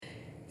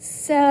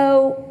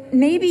So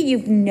maybe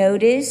you've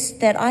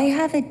noticed that I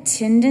have a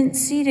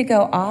tendency to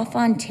go off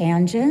on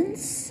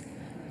tangents.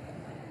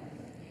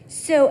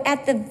 So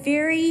at the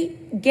very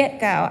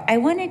get-go, I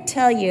want to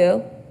tell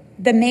you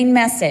the main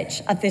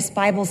message of this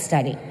Bible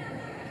study,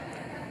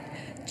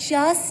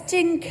 just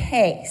in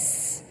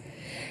case.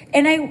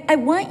 And I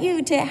want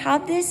you to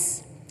have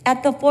this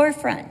at the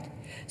forefront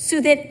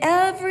so that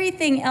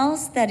everything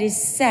else that is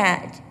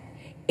said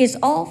is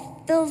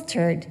all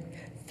filtered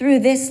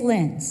through this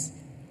lens.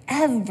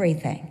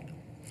 Everything.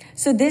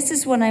 So this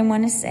is what I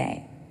want to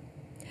say.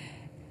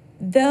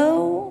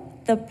 Though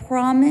the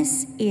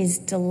promise is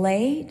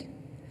delayed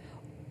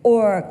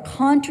or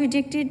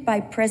contradicted by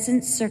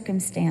present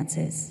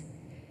circumstances,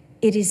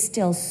 it is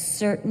still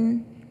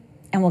certain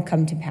and will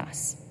come to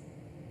pass.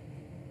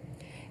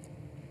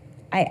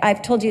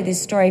 I've told you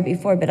this story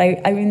before, but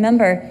I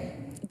remember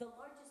the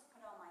Lord just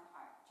put on my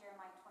heart,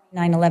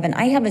 Jeremiah 29:11.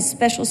 I have a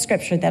special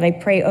scripture that I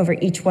pray over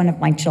each one of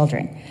my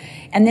children.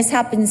 And this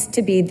happens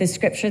to be the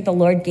scripture the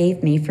Lord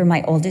gave me for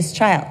my oldest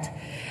child.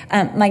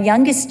 My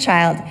youngest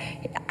child,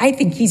 I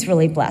think he's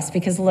really blessed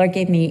because the Lord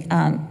gave me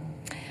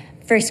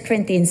 1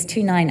 Corinthians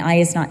 2:9, eye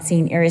has not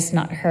seen, ear has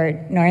not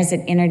heard, nor has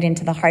it entered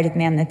into the heart of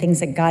man the things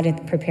that God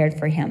hath prepared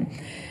for him.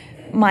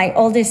 My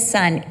oldest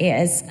son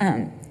is,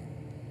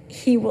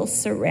 he will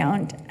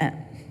surround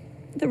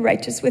the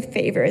righteous with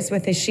favor as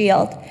with a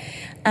shield.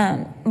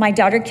 My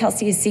daughter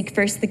Kelsey is seek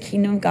first the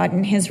kingdom of God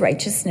and his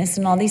righteousness,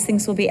 and all these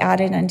things will be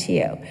added unto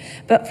you.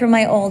 But for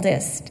my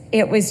oldest,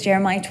 it was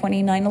Jeremiah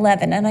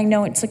 29:11, and I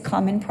know it's a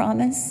common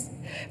promise.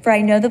 For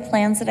I know the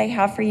plans that I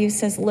have for you,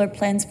 says the Lord,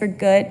 plans for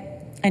good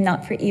and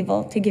not for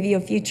evil, to give you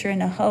a future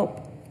and a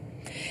hope.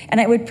 And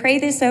I would pray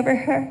this over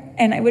her,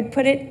 and I would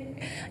put it,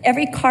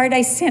 every card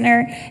I sent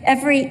her,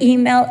 every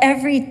email,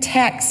 every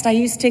text, I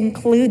used to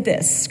include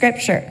this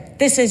scripture.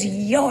 This is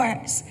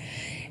yours.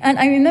 And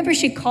I remember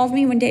she called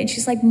me one day and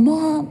she's like,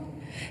 Mom,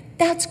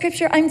 that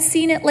scripture, I'm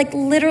seeing it like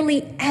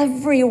literally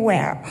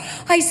everywhere.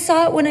 I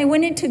saw it when I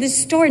went into the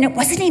store, and it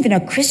wasn't even a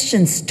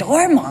Christian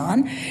store,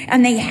 Mom.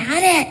 And they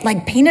had it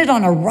like painted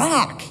on a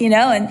rock,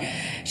 and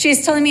she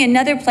was telling me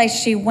another place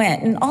she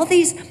went and all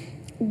these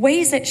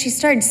ways that she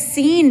started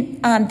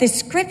seeing this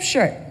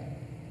scripture.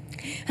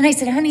 And I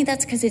said, honey,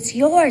 that's because it's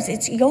yours.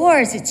 It's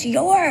yours. It's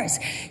yours.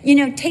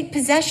 Take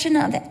possession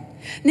of it.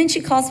 And then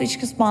she calls me. She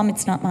goes, Mom,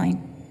 it's not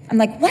mine. I'm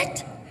like,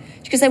 what?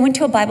 Because I went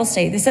to a Bible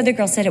study. This other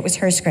girl said it was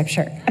her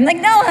scripture. I'm like,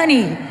 no,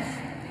 honey.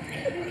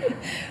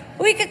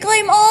 We could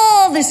claim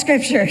all the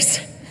scriptures.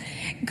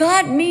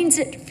 God means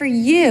it for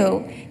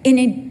you in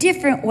a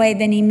different way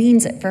than he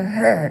means it for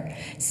her.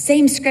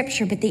 Same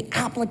scripture, but the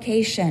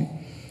application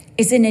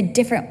is in a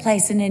different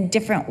place, in a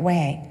different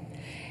way.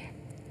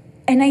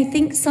 And I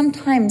think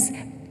sometimes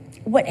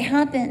what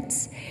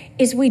happens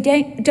is we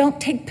don't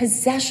take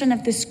possession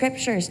of the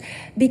scriptures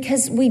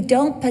because we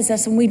don't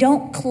possess them. We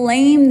don't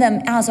claim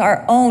them as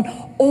our own,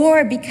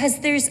 or because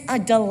there's a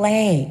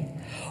delay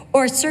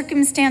or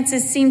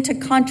circumstances seem to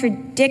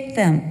contradict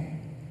them.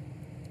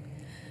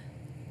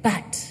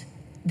 But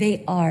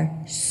they are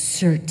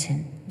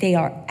certain. They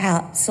are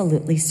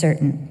absolutely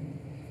certain.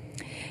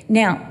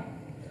 Now,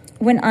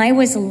 when I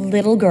was a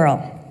little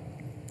girl,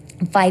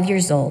 5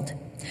 years old,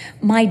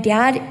 my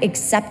dad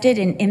accepted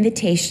an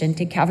invitation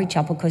to Calvary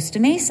Chapel, Costa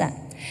Mesa.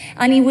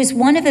 And he was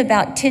one of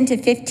about 10 to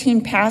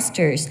 15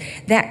 pastors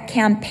that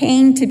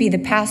campaigned to be the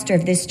pastor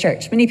of this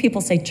church. Many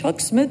people say, Chuck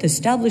Smith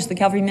established the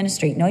Calvary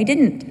ministry. No, he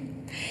didn't.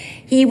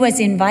 He was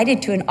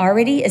invited to an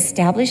already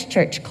established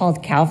church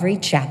called Calvary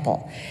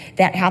Chapel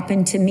that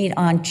happened to meet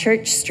on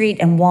Church Street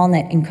and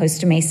Walnut in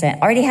Costa Mesa.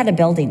 It already had a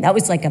building. That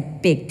was like a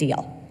big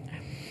deal.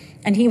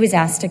 And he was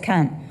asked to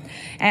come.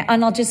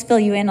 And I'll just fill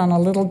you in on a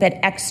little bit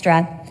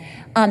extra.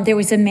 There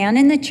was a man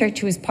in the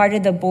church who was part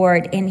of the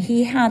board, and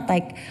he had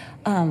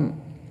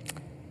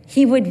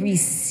he would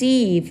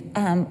receive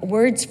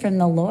words from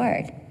the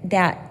Lord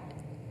that,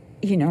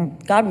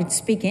 God would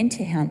speak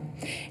into him.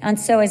 And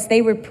so as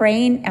they were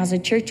praying as a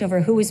church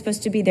over who was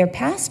supposed to be their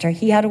pastor,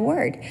 he had a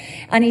word.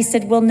 And he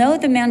said, we'll know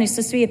the man who's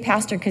supposed to be a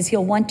pastor because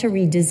he'll want to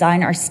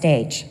redesign our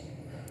stage.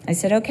 I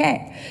said,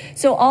 okay.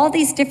 So all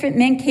these different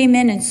men came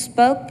in and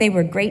spoke. They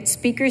were great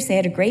speakers. They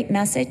had a great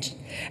message.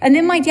 And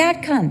then my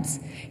dad comes.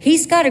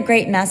 He's got a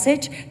great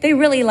message. They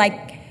really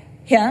like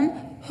him.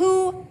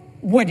 Who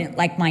wouldn't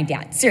like my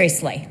dad?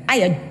 Seriously. I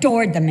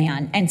adored the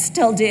man and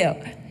still do.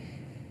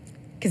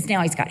 Because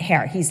now he's got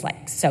hair. He's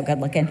like so good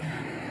looking.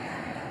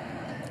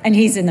 And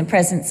he's in the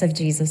presence of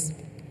Jesus.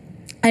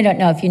 I don't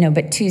know if you know,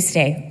 but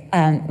Tuesday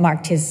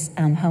marked his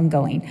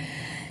homegoing.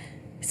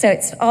 So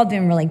it's all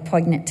been really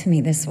poignant to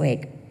me this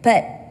week.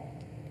 But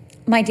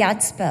my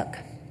dad spoke,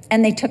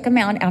 and they took him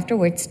out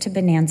afterwards to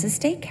Bonanza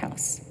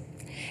Steakhouse.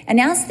 And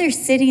as they're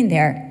sitting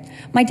there,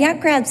 my dad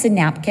grabs a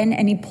napkin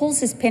and he pulls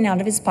his pen out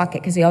of his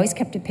pocket because he always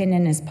kept a pen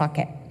in his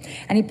pocket.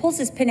 And he pulls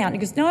his pen out and he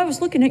goes, no, I was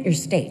looking at your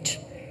stage.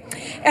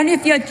 And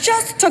if you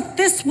just took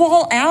this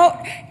wall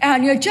out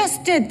and you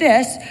just did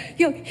this,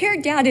 here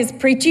Dad is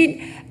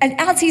preaching. And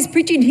as he's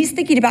preaching, he's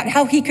thinking about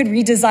how he could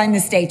redesign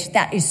the stage.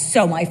 That is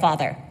so my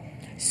father.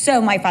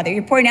 So my father,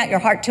 you're pouring out your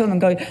heart to him and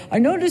going, I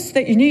noticed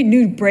that you need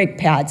new brake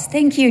pads.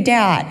 Thank you,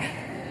 Dad.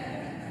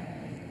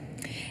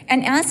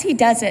 And as he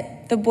does it,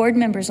 the board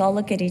members all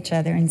look at each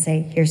other and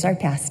say, here's our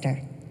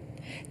pastor.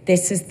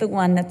 This is the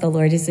one that the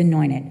Lord has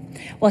anointed.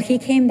 Well, he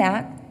came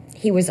back.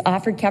 He was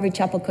offered Calvary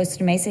Chapel,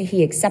 Costa Mesa.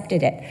 He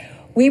accepted it.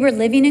 We were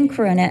living in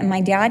Corona, and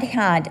my dad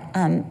had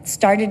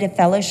started a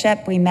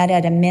fellowship. We met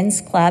at a men's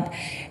club,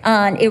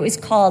 and it was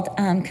called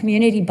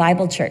Community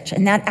Bible Church.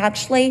 And that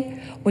actually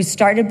was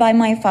started by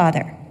my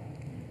father.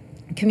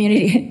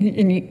 Community,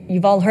 and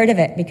you've all heard of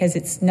it because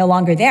it's no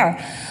longer there.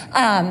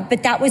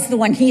 But that was the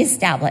one he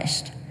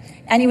established.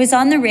 And he was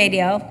on the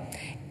radio,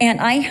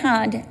 and I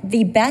had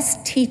the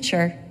best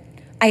teacher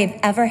I have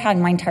ever had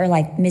in my entire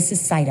life, Mrs.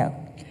 Saito.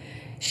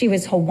 She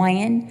was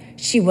Hawaiian.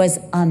 She was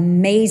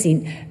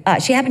amazing.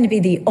 She happened to be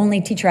the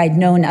only teacher I'd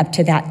known up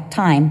to that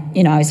time.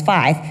 You know, I was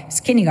 5. It was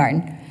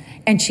kindergarten.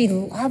 And she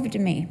loved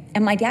me.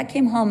 And my dad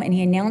came home, and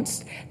he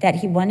announced that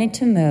he wanted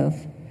to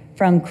move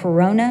from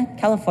Corona,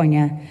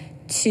 California,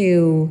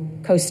 to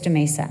Costa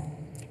Mesa.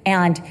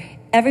 And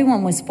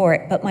everyone was for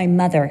it but my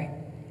mother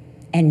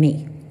and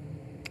me,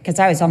 because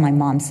I was on my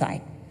mom's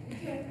side.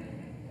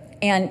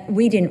 And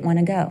we didn't want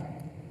to go.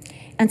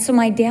 And so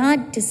my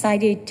dad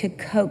decided to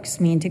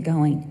coax me into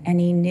going, and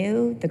he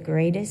knew the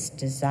greatest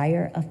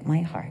desire of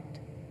my heart.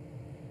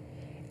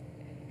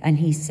 And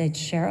he said,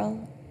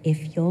 Cheryl,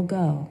 if you'll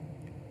go,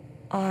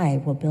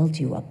 I will build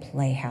you a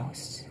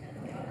playhouse.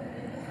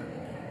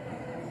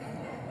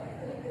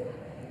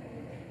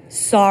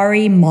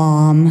 Sorry,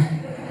 Mom.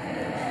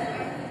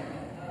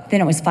 Then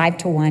it was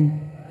 5-1.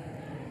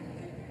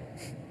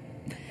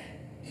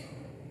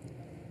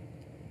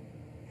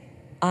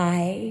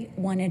 I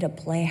wanted a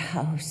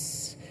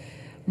playhouse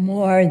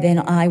more than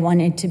I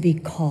wanted to be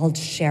called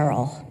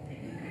Cheryl,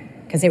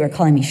 because they were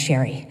calling me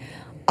Sherry.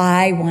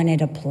 I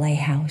wanted a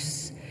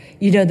playhouse.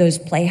 You know, those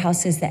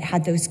playhouses that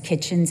had those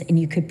kitchens and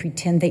you could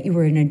pretend that you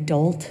were an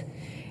adult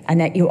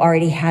and that you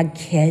already had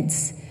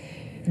kids.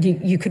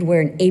 You could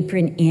wear an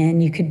apron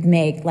in. You could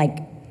make like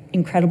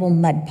incredible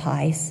mud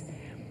pies.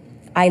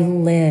 I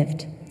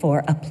lived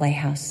for a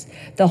playhouse.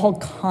 The whole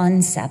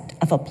concept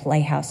of a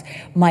playhouse,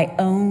 my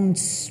own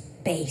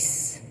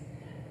space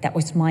that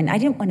was mine. I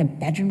didn't want a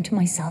bedroom to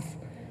myself.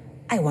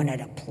 I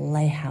wanted a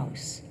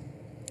playhouse.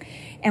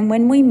 And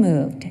when we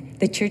moved,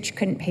 the church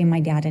couldn't pay my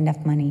dad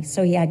enough money,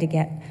 so he had to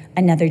get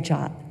another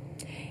job.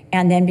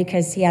 And then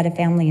because he had a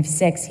family of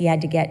 6, he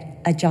had to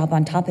get a job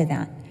on top of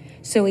that.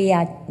 So he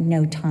had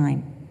no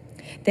time.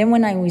 Then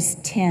when I was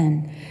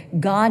 10,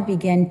 God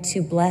began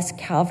to bless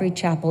Calvary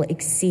Chapel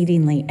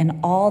exceedingly, and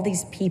all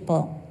these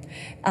people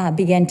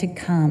began to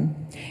come.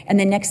 And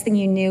the next thing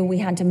you knew, we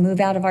had to move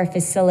out of our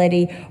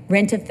facility,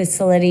 rent a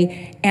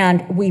facility,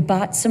 and we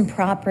bought some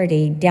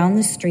property down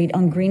the street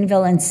on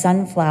Greenville and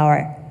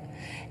Sunflower.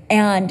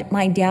 And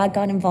my dad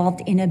got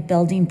involved in a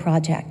building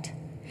project.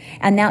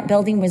 And that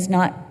building was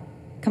not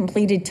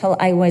completed till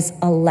I was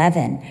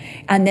 11.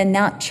 And then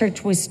that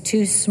church was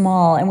too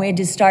small, and we had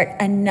to start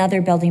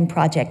another building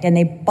project. And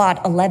they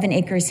bought 11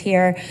 acres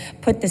here,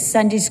 put the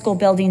Sunday school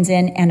buildings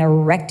in, and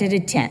erected a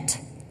tent.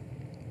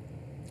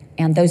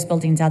 And those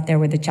buildings out there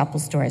were the chapel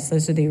stores.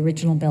 Those are the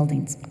original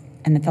buildings,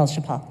 and the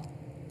fellowship hall.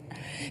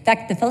 In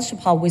fact, the fellowship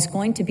hall was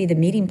going to be the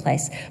meeting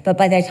place, but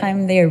by the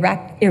time they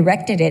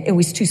erected it, it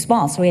was too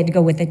small, so we had to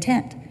go with a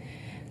tent.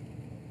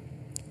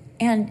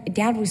 And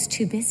Dad was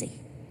too busy.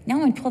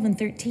 Now I'm 12 and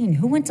 13.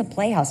 Who wants a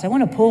playhouse? I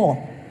want a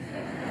pool.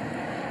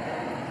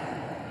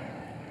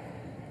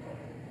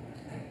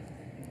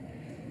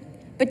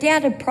 But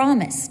Dad had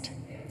promised.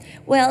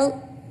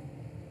 Well,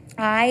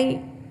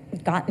 I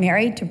got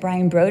married to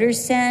Brian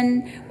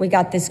Broderson. We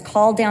got this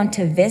call down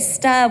to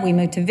Vista. We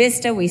moved to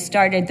Vista. We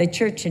started the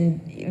church, and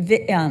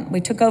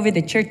we took over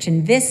the church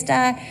in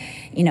Vista.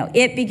 You know,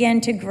 it began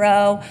to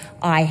grow.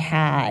 I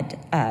had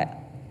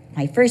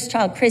my first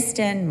child,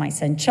 Kristen, my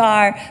son,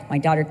 Char, my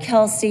daughter,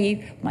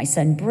 Kelsey, my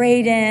son,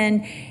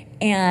 Braden.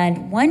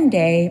 And one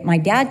day, my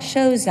dad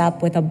shows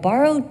up with a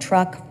borrowed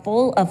truck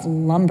full of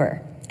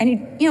lumber.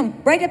 And he,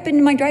 right up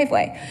into my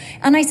driveway.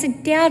 And I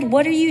said, Dad,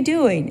 what are you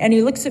doing? And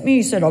he looks at me,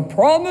 he said, a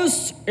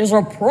promise is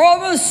a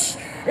promise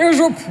is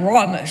a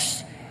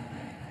promise.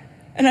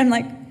 And I'm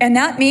like, and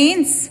that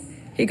means?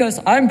 He goes,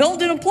 I'm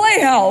building a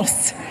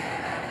playhouse.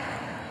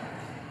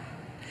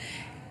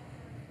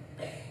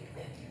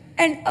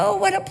 And oh,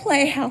 what a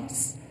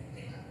playhouse.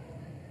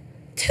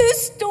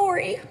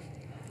 2-story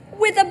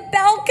with a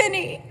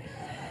balcony.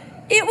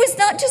 It was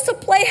not just a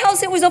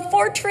playhouse, it was a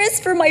fortress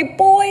for my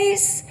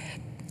boys.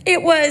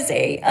 It was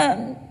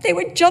they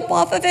would jump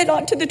off of it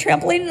onto the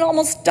trampoline and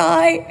almost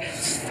die.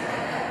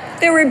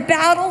 There were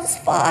battles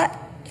fought.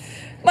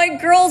 My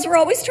girls were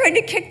always trying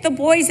to kick the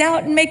boys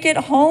out and make it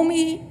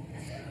homey.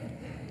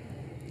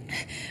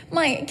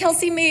 I've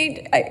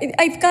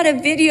got a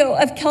video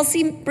of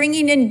Kelsey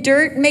bringing in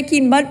dirt,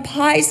 making mud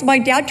pies, my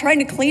dad trying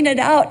to clean it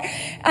out.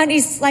 And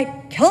he's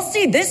like,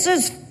 Kelsey, this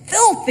is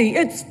filthy.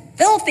 It's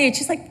filthy. And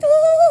she's like,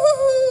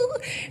 ooh.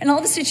 And all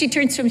of a sudden she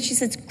turns to him and she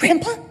says,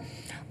 Grandpa,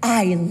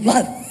 I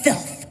love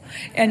filth.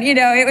 And,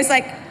 it was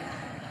like,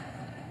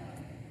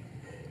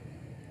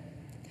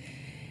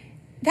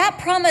 That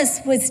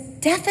promise was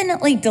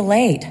definitely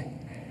delayed.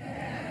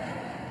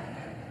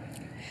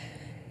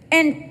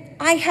 And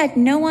I had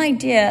no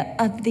idea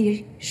of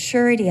the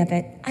surety of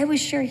it. I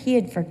was sure he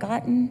had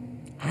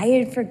forgotten. I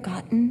had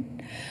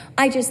forgotten.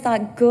 I just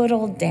thought, good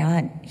old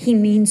Dad, he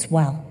means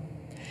well.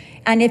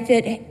 And if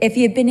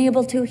he had been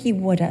able to, he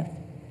would have.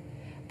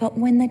 But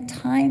when the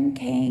time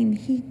came,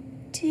 he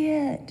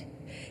did.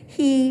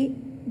 He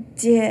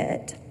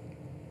did.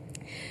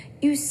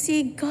 You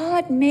see,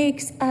 God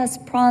makes us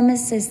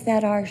promises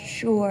that are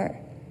sure.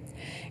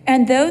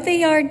 And though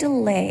they are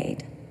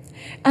delayed,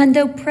 and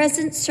though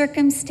present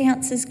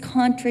circumstances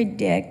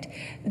contradict,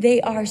 they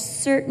are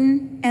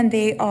certain and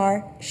they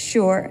are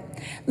sure.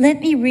 Let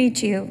me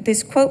read you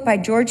this quote by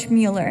George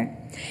Mueller.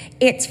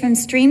 It's from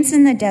Streams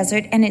in the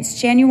Desert, and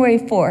it's January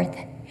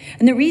 4th.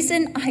 And the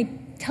reason I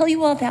tell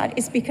you all that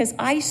is because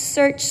I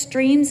searched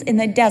Streams in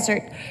the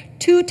Desert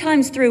 2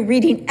 times through,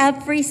 reading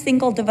every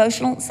single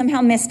devotional,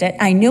 somehow missed it.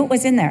 I knew it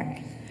was in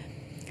there.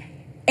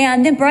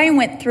 And then Brian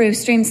went through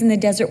Streams in the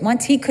Desert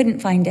once. He couldn't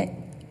find it.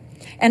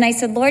 And I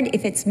said, Lord,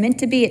 if it's meant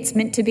to be, it's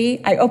meant to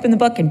be. I opened the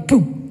book and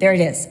boom, there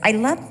it is. I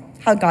love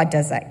how God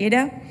does that, you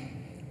know?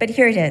 But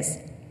here it is.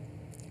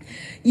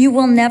 You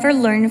will never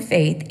learn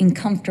faith in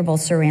comfortable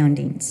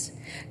surroundings.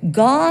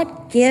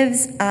 God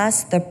gives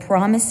us the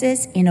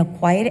promises in a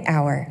quiet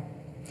hour.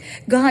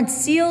 God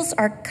seals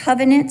our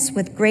covenants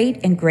with great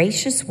and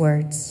gracious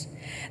words.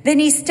 Then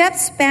he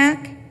steps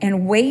back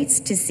and waits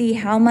to see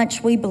how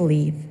much we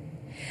believe.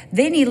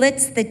 Then he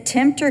lets the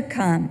tempter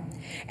come,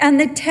 and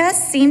the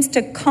test seems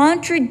to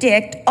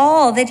contradict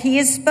all that he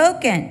has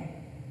spoken.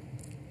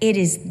 It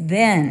is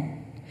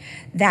then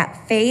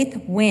that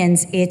faith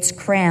wins its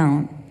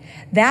crown.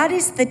 That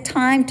is the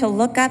time to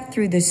look up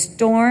through the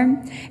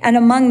storm and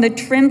among the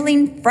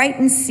trembling,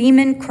 frightened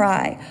seamen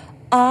cry,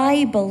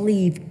 I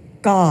believe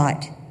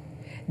God,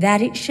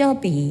 that it shall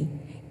be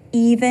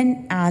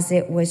even as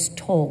it was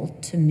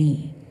told to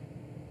me.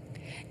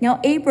 Now,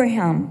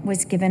 Abraham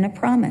was given a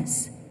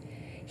promise.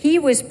 He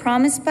was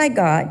promised by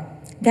God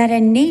that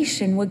a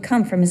nation would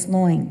come from his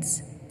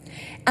loins,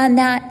 and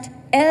that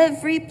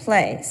every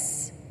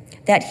place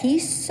that he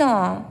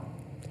saw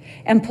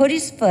and put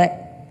his foot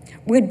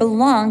would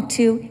belong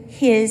to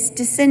his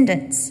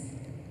descendants.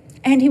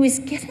 And he was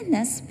given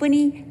this when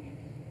he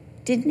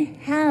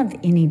didn't have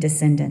any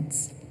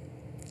descendants.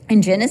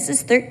 In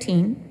Genesis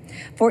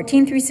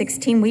 13:14 through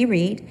 16, we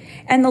read,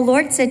 and the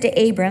Lord said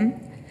to Abram,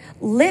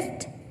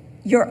 lift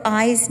your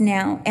eyes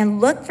now and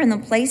look from the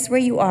place where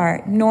you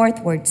are,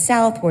 northward,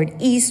 southward,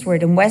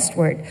 eastward, and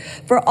westward.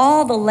 For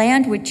all the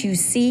land which you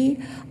see,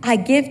 I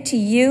give to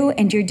you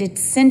and your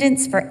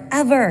descendants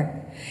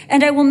forever.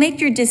 And I will make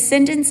your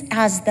descendants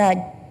as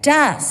the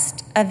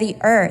dust of the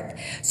earth,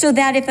 so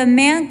that if a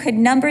man could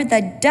number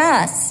the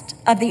dust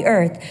of the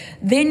earth,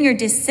 then your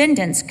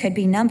descendants could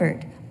be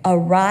numbered.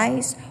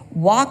 Arise,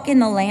 walk in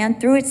the land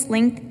through its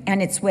length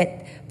and its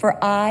width,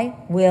 for I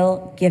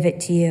will give it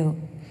to you.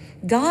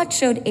 God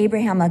showed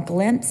Abraham a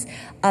glimpse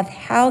of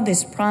how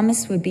this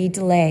promise would be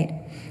delayed.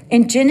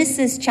 In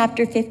Genesis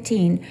chapter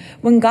 15,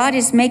 when God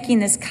is making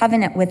this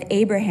covenant with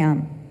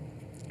Abraham,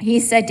 he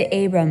said to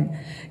Abram,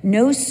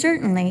 know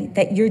certainly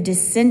that your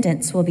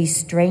descendants will be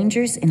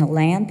strangers in a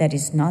land that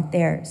is not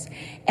theirs,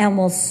 and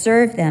will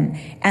serve them,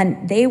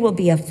 and they will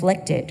be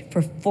afflicted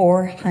for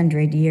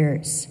 400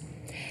 years.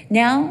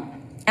 Now,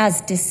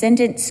 as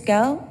descendants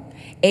go,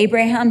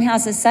 Abraham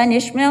has a son,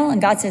 Ishmael,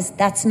 and God says,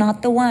 that's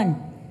not the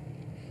one.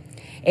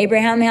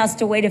 Abraham has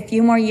to wait a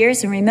few more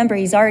years, and remember,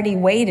 he's already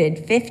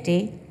waited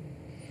 50,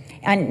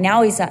 and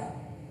now he's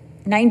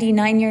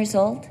 99 years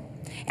old,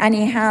 and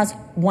he has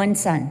one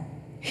son.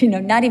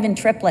 Not even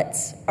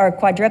triplets or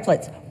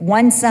quadruplets,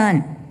 one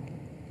son.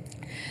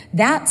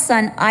 That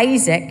son,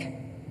 Isaac,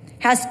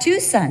 has 2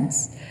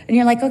 sons. And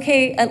you're like,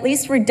 okay, at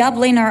least we're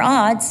doubling our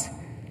odds.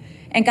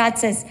 And God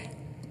says,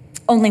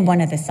 only one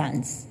of the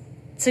sons.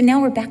 So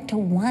now we're back to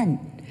 1.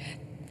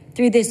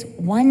 Through this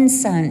one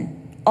son,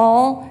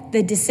 all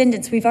the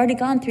descendants, we've already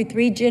gone through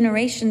 3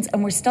 generations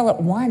and we're still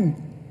at 1.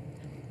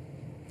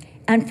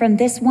 And from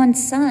this one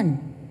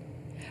son,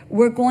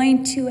 we're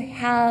going to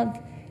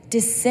have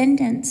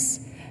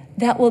descendants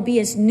that will be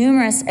as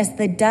numerous as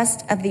the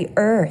dust of the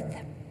earth.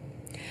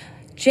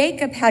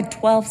 Jacob had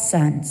 12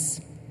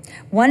 sons.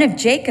 One of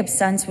Jacob's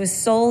sons was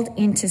sold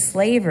into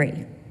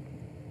slavery.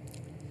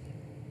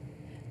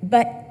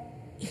 But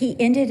he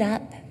ended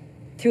up,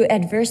 through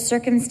adverse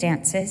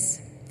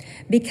circumstances,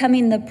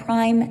 becoming the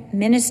prime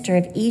minister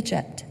of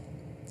Egypt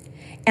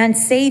and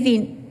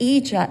saving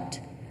Egypt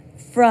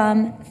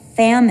from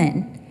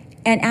famine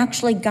and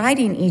actually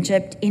guiding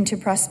Egypt into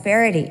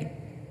prosperity.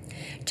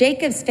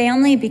 Jacob's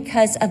family,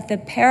 because of the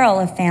peril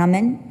of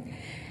famine,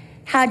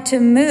 had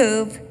to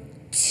move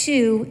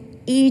to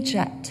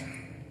Egypt.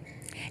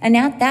 And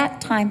at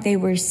that time, they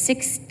were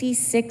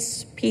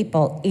 66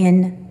 people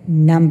in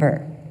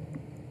number.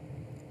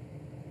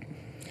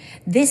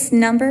 This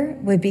number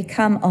would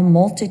become a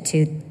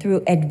multitude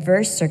through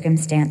adverse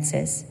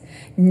circumstances,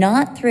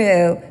 not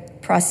through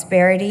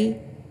prosperity,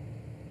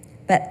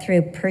 but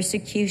through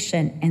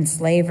persecution and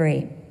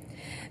slavery.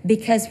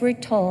 Because we're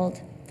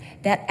told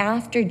that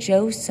after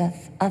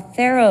Joseph, a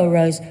Pharaoh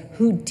arose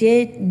who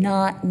did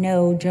not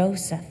know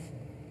Joseph.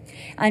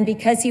 And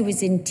because he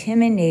was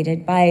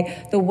intimidated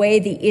by the way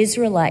the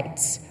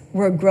Israelites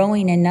were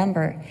growing in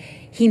number,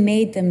 he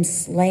made them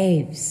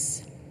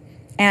slaves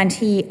and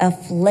he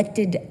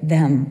afflicted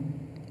them.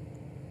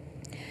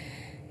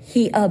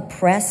 He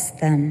oppressed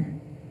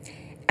them.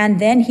 And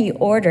then he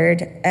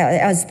ordered,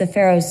 as the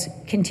pharaohs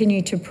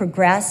continued to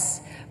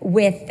progress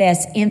with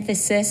this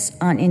emphasis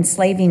on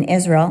enslaving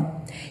Israel,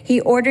 he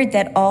ordered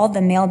that all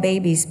the male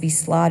babies be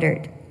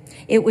slaughtered.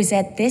 It was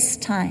at this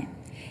time,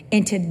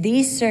 into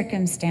these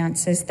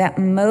circumstances, that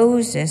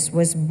Moses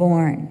was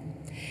born.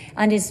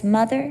 And his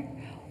mother,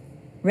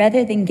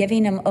 rather than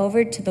giving him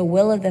over to the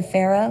will of the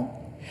Pharaoh,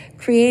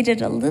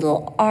 created a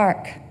little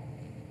ark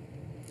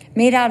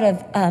made out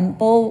of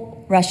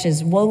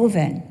bulrushes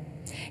woven,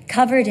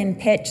 covered in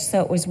pitch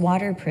so it was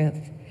waterproof.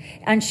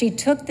 And she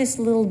took this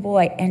little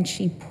boy and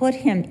she put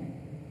him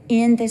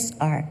in this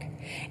ark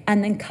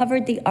and then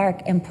covered the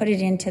ark and put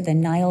it into the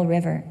Nile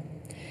River.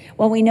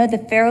 Well, we know the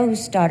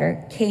Pharaoh's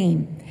daughter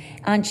came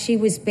and she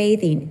was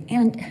bathing,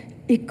 and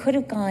it could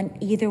have gone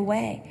either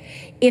way.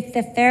 If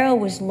the Pharaoh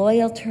was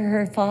loyal to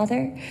her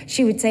father,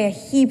 she would say, a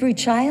Hebrew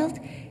child,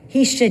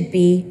 he should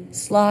be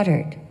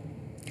slaughtered.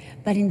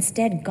 But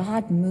instead,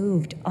 God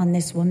moved on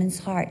this woman's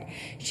heart.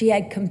 She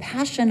had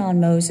compassion on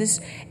Moses,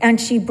 and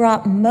she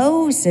brought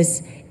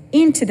Moses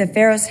into the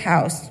Pharaoh's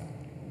house,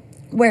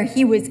 where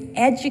he was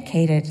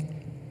educated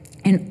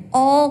in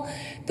all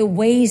the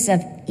ways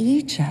of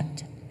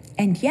Egypt,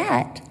 and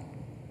yet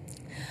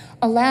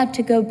allowed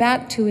to go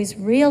back to his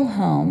real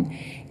home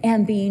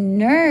and be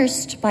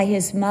nursed by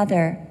his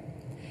mother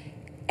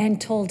and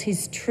told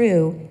his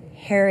true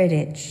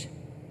heritage.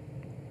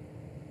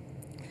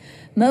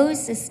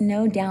 Moses,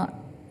 no doubt,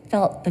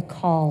 felt the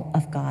call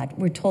of God.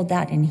 We're told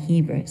that in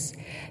Hebrews,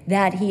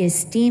 that he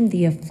esteemed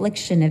the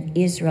affliction of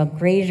Israel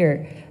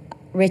greater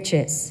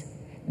riches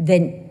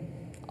than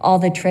all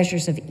the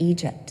treasures of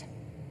Egypt.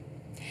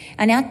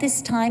 And at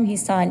this time, he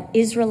saw an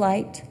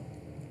Israelite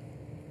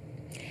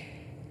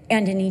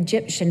and an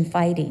Egyptian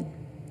fighting.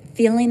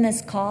 Feeling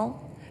this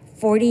call,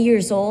 40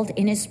 years old,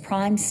 in his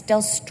prime,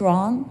 still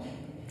strong,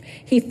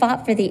 he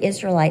fought for the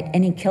Israelite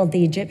and he killed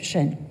the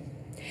Egyptian.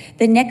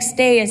 The next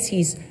day, as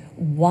he's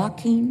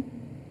walking,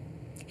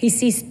 he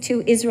sees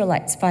two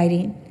Israelites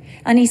fighting,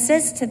 and he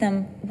says to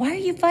them, "Why are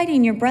you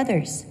fighting your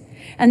brothers?"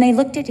 And they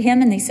looked at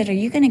him and they said, "Are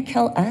you going to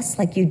kill us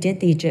like you did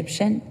the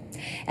Egyptian?"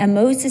 And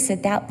Moses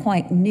at that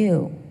point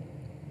knew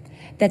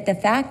that the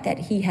fact that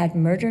he had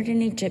murdered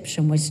an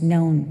Egyptian was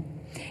known,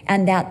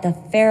 and that the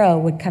Pharaoh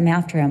would come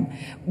after him,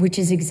 which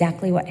is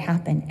exactly what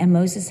happened. And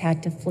Moses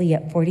had to flee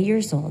at 40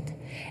 years old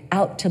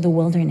out to the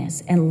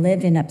wilderness and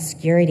live in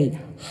obscurity,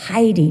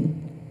 hiding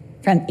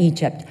from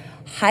Egypt,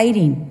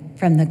 hiding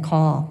from the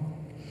call.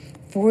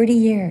 40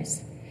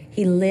 years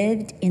he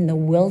lived in the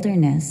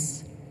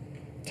wilderness,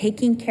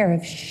 taking care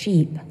of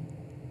sheep,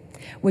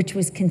 which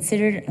was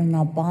considered an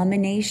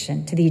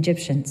abomination to the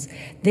Egyptians.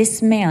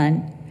 This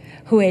man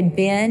who had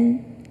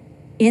been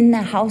in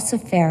the house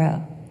of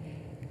Pharaoh,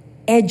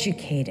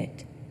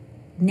 educated,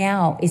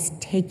 now is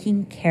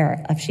taking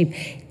care of sheep.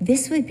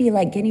 This would be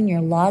like getting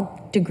your law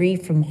degree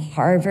from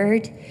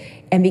Harvard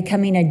and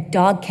becoming a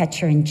dog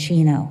catcher in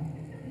Chino.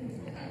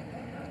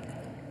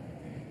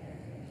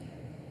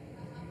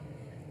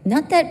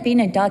 Not that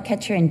being a dog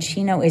catcher in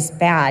Chino is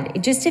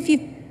bad. Just if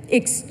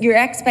your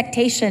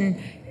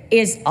expectation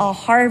is a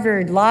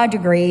Harvard law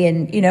degree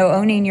and,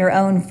 owning your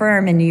own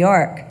firm in New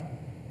York.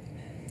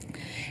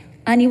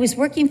 And he was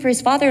working for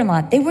his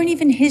father-in-law. They weren't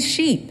even his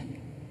sheep.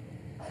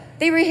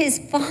 They were his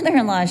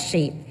father-in-law's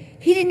sheep.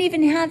 He didn't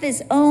even have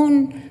his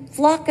own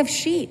flock of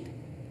sheep.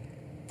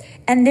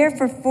 And there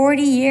for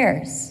 40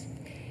 years,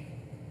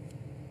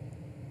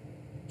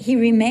 he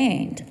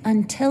remained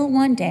until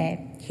one day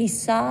he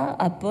saw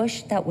a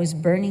bush that was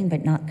burning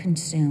but not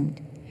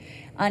consumed.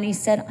 And he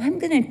said, "I'm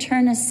going to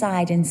turn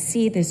aside and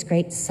see this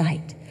great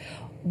sight,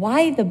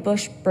 why the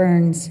bush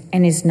burns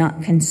and is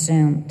not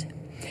consumed."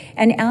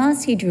 And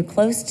as he drew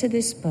close to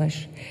this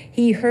bush,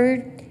 he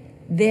heard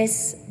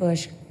this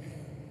bush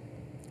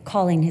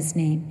calling his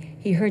name.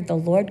 He heard the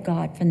Lord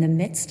God from the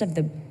midst of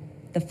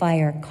the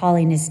fire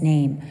calling his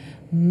name,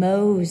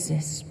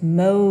 "Moses,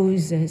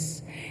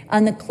 Moses."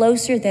 And the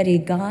closer that he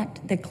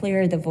got, the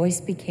clearer the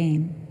voice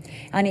became.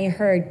 And he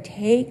heard,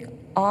 "Take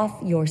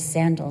off your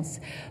sandals,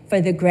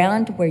 for the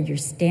ground where you're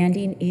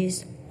standing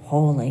is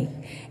holy."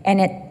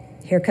 And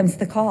here comes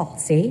the call,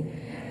 see?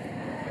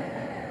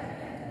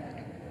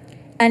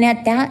 And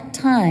at that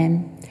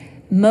time,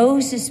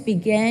 Moses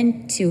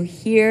began to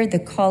hear the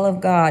call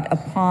of God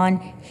upon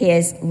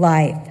his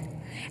life.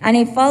 And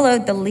he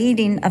followed the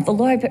leading of the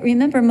Lord. But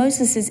remember,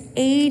 Moses is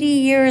 80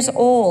 years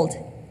old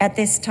at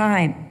this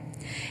time.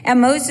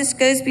 And Moses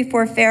goes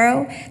before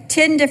Pharaoh,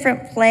 10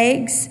 different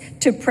plagues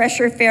to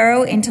pressure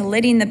Pharaoh into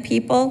letting the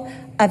people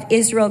of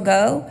Israel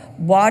go.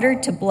 Water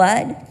to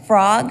blood,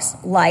 frogs,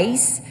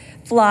 lice,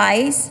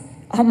 flies,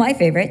 all my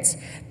favorites,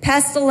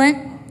 pestilence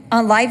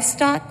on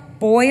livestock,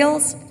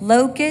 boils,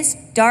 locusts,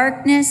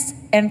 darkness,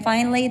 and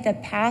finally the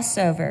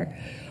Passover,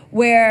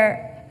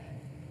 where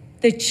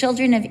the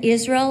children of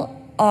Israel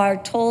are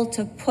told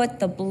to put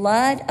the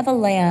blood of a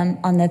lamb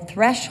on the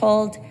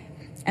threshold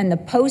and the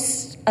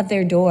posts of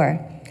their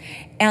door,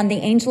 and the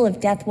angel of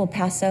death will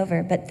pass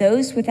over. But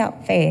those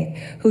without faith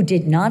who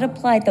did not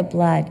apply the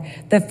blood,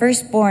 the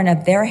firstborn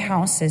of their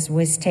houses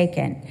was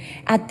taken.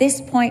 At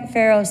this point,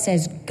 Pharaoh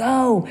says,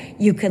 go,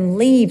 you can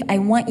leave. I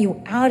want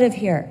you out of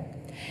here.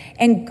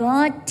 And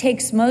God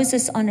takes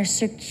Moses on a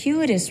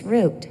circuitous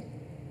route,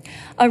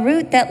 a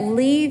route that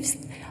leaves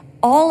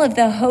all of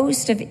the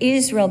host of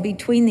Israel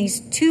between these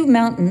two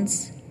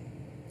mountains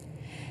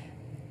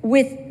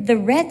with the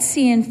Red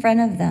Sea in front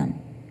of them.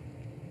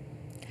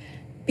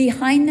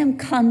 Behind them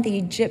come the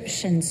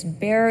Egyptians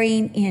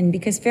bearing in,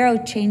 because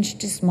Pharaoh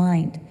changed his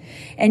mind.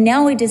 And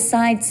now he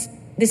decides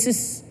this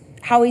is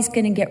how he's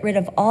going to get rid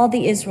of all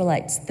the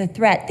Israelites, the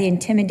threat, the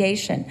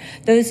intimidation.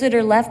 Those that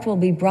are left will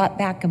be brought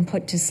back and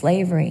put to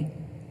slavery.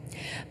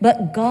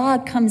 But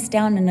God comes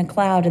down in a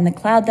cloud, and the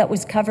cloud that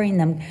was covering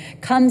them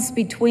comes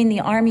between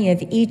the army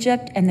of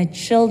Egypt and the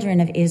children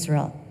of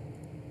Israel.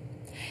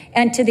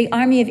 And to the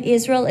army of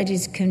Israel, it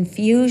is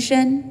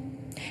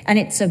confusion and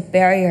it's a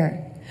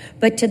barrier.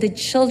 But to the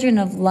children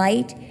of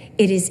light,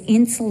 it is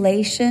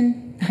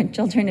insulation.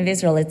 Children of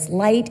Israel, it's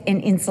light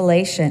and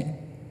insulation.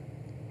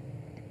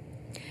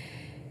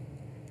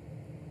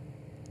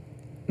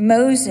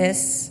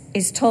 Moses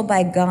is told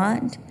by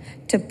God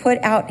to put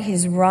out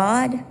his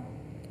rod,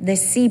 the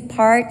sea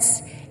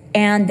parts,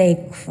 and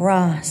they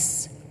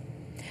cross.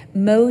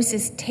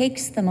 Moses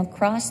takes them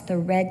across the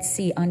Red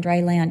Sea on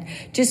dry land.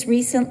 Just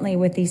recently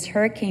with these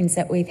hurricanes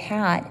that we've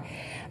had,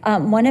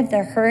 one of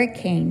the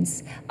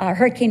hurricanes,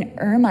 Hurricane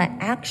Irma,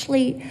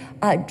 actually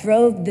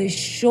drove the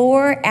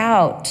shore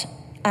out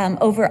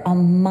over a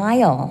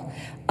mile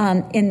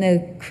in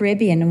the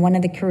Caribbean, in one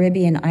of the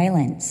Caribbean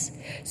islands.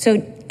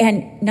 So,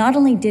 and not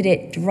only did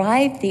it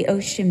drive the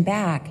ocean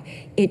back,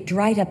 it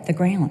dried up the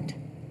ground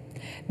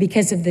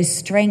because of the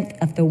strength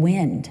of the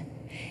wind.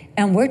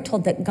 And we're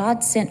told that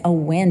God sent a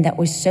wind that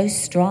was so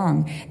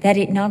strong that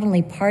it not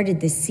only parted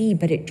the sea,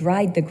 but it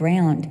dried the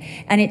ground.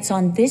 And it's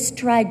on this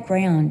dried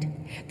ground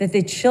that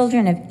the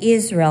children of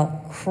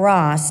Israel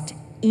crossed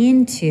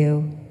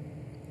into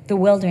the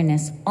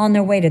wilderness on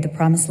their way to the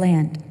promised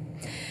land.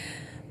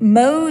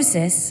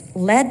 Moses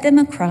led them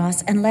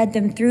across and led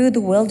them through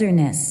the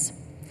wilderness.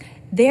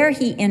 There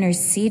he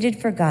interceded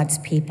for God's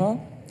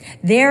people.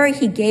 There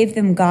he gave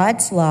them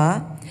God's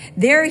law.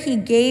 There he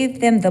gave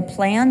them the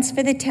plans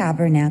for the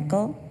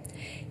tabernacle.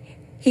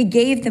 He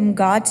gave them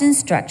God's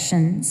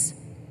instructions.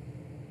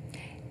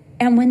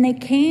 And when they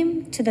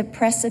came to the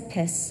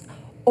precipice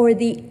or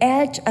the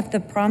edge of the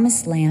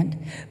promised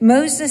land,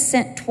 Moses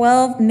sent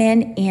 12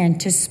 men in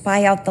to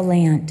spy out the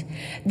land.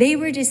 They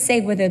were to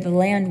say whether the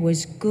land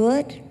was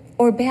good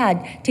or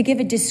bad, to give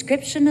a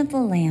description of the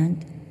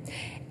land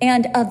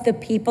and of the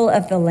people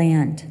of the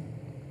land.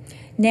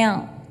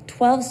 Now,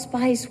 12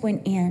 spies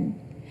went in.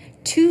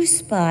 2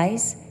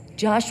 spies,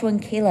 Joshua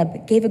and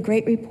Caleb, gave a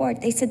great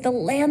report. They said, the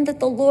land that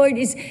the Lord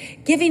is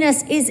giving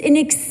us is an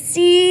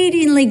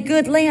exceedingly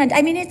good land.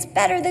 I mean, it's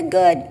better than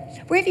good.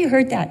 Where have you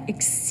heard that?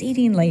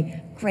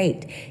 Exceedingly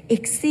great,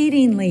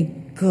 exceedingly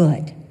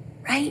good,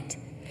 right?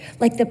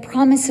 Like the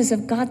promises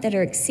of God that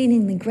are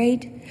exceedingly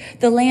great.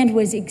 The land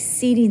was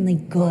exceedingly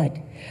good,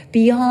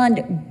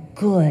 beyond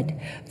good,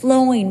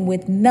 flowing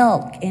with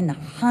milk and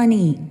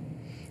honey.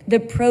 The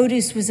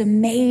produce was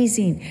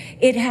amazing.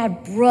 It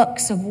had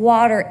brooks of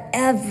water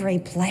every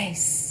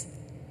place.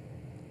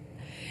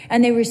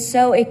 And they were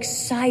so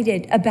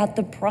excited about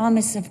the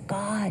promise of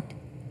God.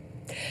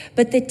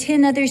 But the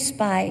 10 other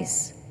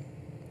spies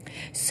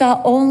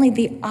saw only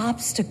the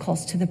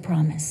obstacles to the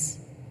promise.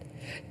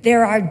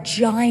 There are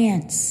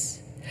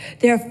giants.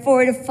 There are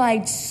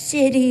fortified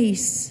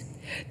cities.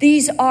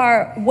 These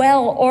are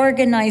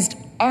well-organized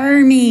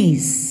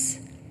armies.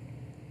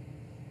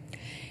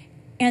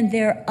 And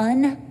their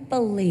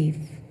unbelief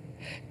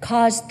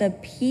caused the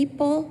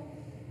people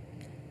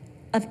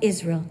of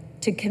Israel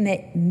to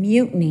commit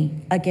mutiny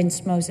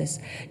against Moses.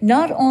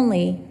 Not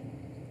only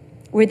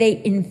were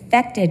they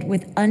infected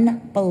with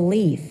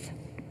unbelief,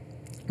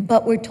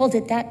 but we're told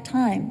at that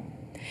time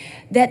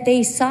that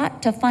they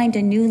sought to find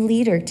a new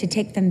leader to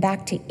take them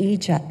back to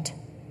Egypt.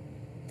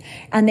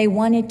 And they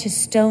wanted to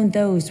stone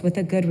those with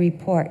a good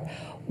report.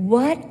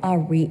 What a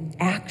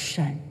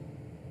reaction.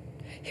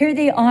 Here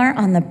they are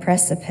on the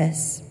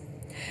precipice.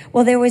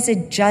 Well, there was a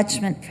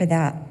judgment for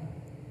that.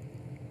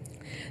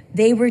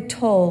 They were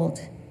told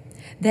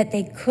that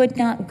they could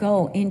not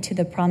go into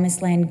the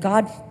promised land.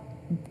 God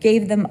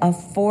gave them a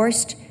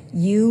forced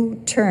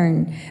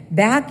U-turn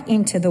back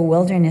into the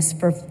wilderness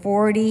for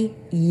 40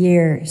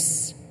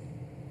 years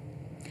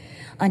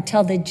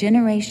until the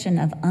generation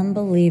of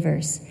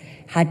unbelievers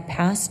had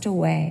passed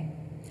away,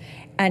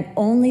 and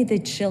only the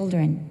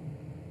children,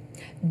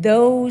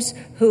 those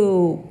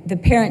who the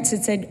parents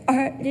had said,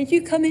 did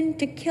you come in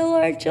to kill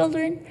our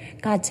children?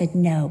 God said,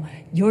 no,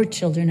 your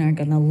children are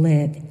going to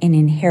live and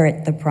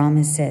inherit the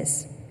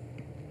promises.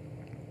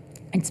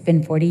 It's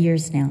been 40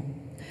 years now.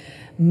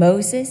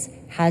 Moses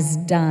has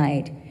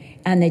died,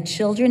 and the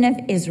children of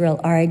Israel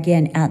are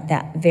again at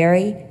that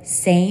very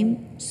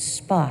same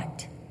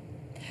spot,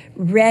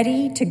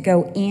 ready to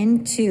go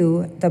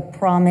into the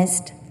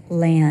promised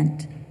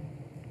land.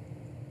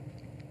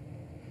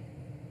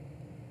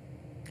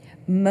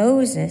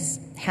 Moses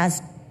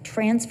has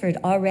transferred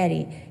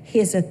already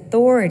his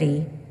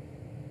authority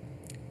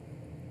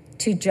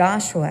to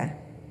Joshua.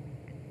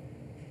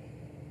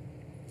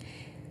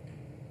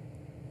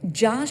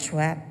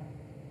 Joshua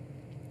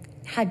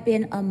had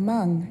been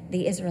among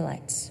the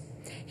Israelites.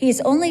 He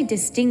is only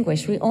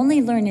distinguished, we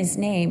only learn his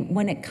name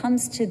when it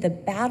comes to the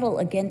battle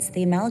against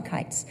the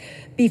Amalekites.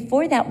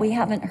 Before that, we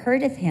haven't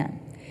heard of him.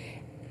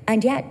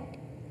 And yet,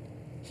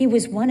 he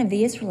was one of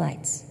the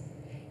Israelites.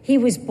 He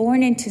was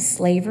born into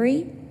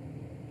slavery.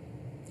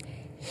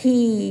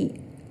 He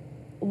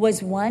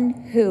was one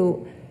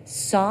who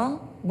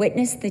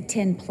witnessed the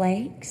 10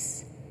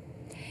 plagues.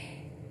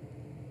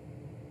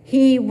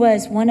 He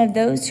was one of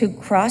those who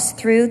crossed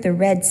through the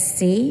Red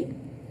Sea.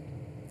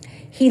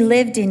 He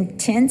lived in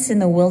tents in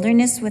the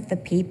wilderness with the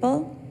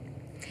people.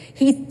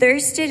 He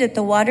thirsted at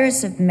the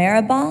waters of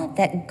Meribah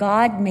that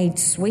God made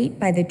sweet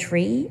by the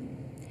tree.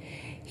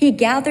 He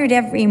gathered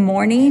every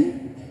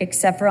morning,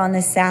 except for on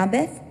the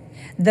Sabbath,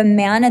 the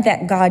manna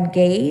that God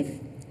gave.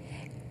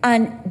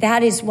 And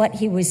that is what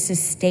he was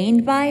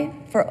sustained by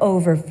for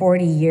over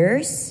 40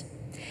 years.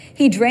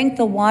 He drank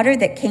the water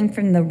that came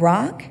from the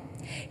rock.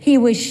 He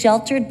was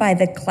sheltered by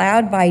the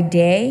cloud by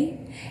day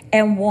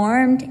and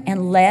warmed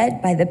and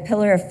led by the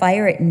pillar of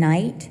fire at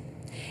night.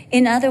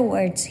 In other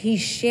words, he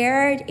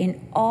shared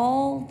in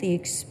all the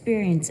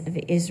experience of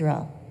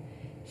Israel.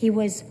 He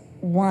was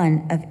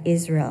one of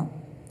Israel.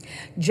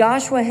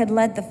 Joshua had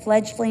led the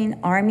fledgling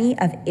army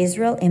of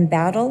Israel in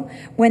battle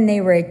when they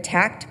were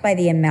attacked by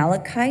the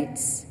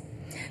Amalekites.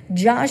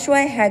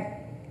 Joshua had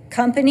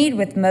companied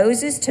with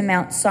Moses to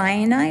Mount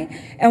Sinai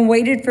and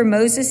waited for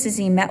Moses as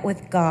he met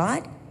with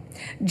God.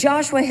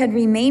 Joshua had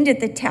remained at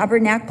the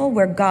tabernacle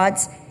where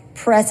God's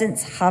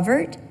presence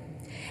hovered.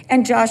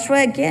 And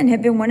Joshua, again,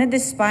 had been one of the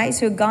spies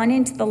who had gone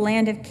into the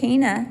land of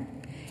Canaan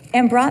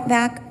and brought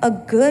back a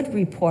good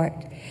report.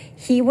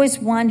 He was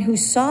one who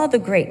saw the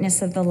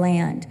greatness of the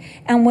land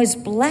and was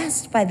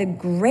blessed by the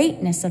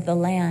greatness of the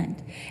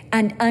land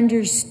and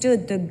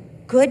understood the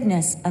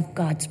goodness of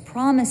God's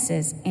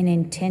promises and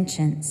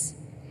intentions.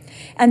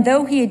 And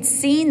though he had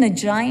seen the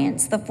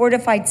giants, the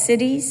fortified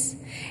cities,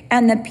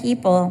 and the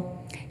people,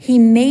 he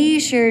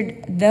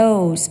measured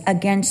those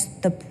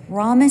against the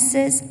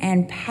promises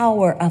and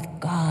power of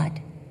God.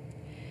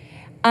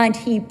 And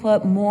he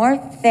put more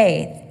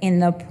faith in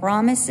the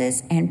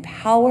promises and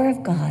power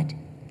of God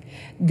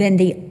than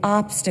the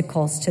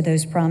obstacles to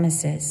those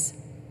promises.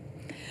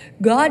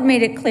 God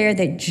made it clear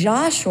that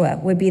Joshua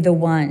would be the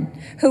one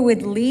who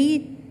would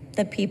lead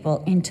the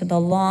people into the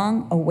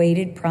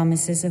long-awaited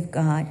promises of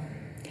God.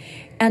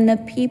 And the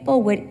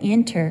people would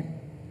enter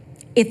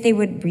if they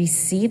would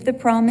receive the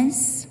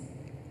promise,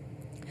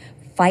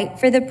 fight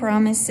for the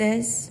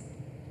promises,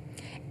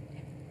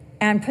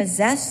 and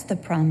possess the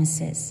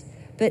promises.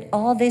 But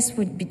all this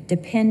would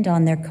depend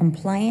on their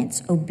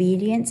compliance,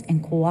 obedience,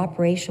 and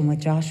cooperation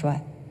with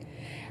Joshua.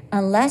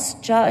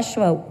 Unless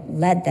Joshua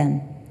led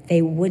them,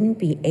 they wouldn't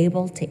be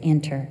able to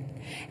enter.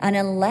 And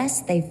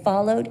unless they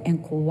followed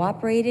and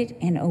cooperated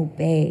and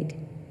obeyed,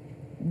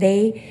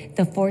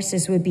 the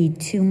forces would be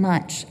too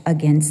much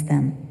against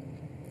them.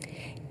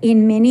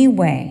 In many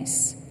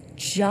ways,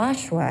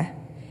 Joshua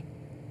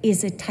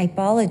is a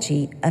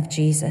typology of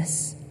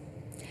Jesus.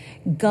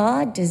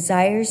 God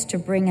desires to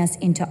bring us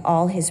into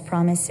all his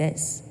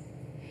promises.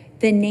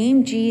 The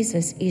name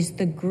Jesus is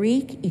the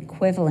Greek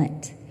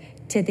equivalent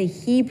to the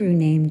Hebrew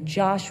name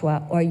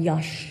Joshua or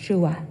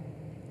Yeshua.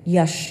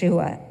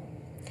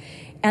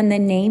 And the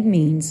name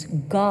means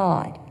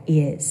God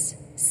is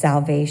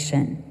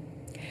salvation.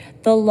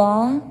 The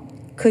law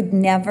could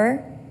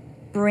never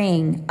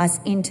bring us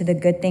into the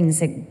good things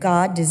that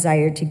God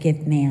desired to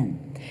give man.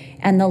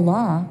 And the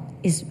law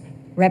is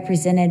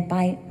represented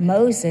by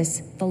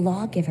Moses, the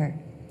lawgiver.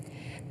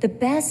 The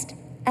best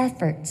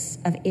efforts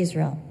of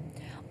Israel,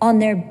 on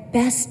their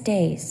best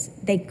days,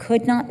 they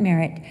could not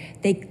merit,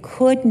 they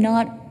could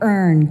not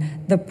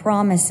earn the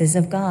promises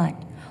of God.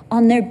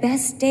 On their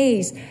best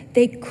days,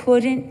 they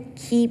couldn't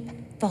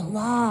keep the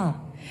law.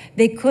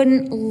 They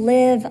couldn't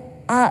live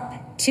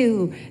up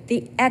to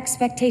the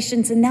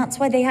expectations, and that's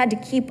why they had to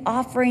keep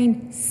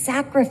offering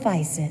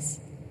sacrifices,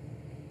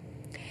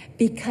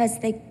 because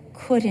they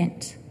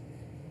couldn't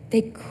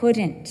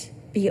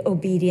be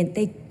obedient.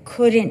 They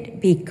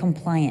couldn't be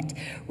compliant.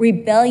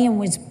 Rebellion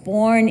was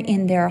born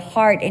in their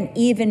heart, and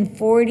even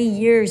 40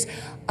 years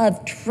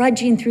of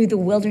trudging through the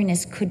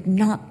wilderness could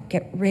not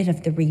get rid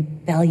of the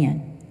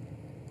rebellion.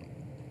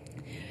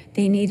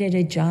 They needed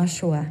a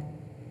Joshua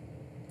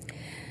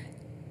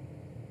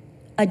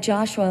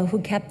who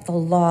kept the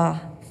law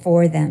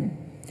for them.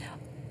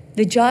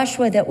 The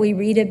Joshua that we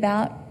read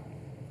about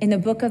in the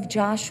book of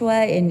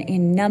Joshua,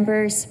 in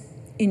Numbers,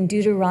 in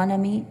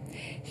Deuteronomy,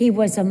 he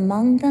was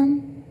among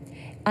them,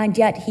 and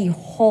yet he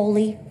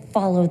wholly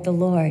followed the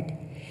Lord.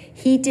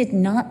 He did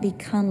not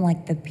become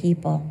like the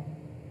people.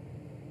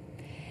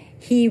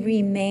 He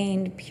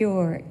remained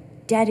pure,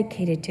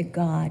 dedicated to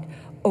God,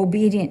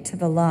 obedient to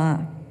the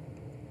law.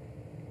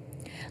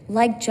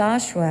 Like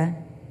Joshua,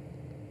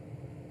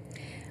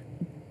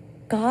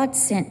 God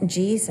sent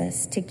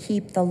Jesus to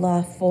keep the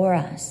law for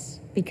us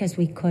because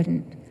we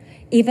couldn't.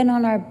 Even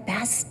on our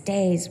best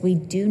days, we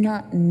do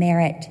not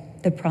merit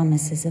the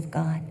promises of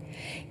God.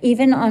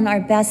 Even on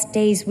our best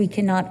days, we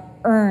cannot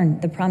earn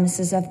the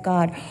promises of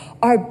God.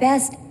 Our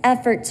best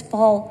efforts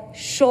fall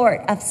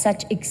short of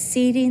such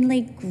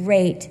exceedingly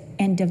great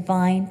and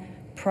divine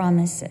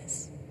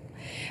promises.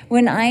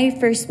 When I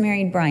first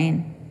married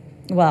Brian,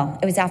 well,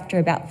 it was after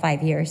about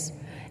 5 years,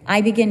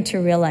 I began to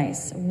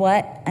realize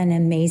what an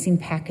amazing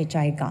package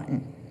I had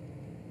gotten.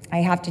 I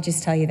have to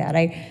just tell you that.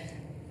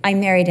 I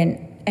married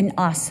an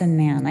awesome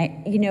man.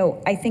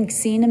 I think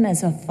seeing him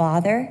as a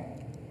father,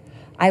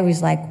 I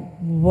was like,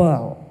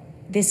 whoa,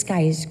 this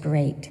guy is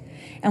great.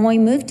 And when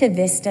we moved to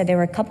Vista, there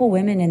were a couple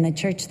women in the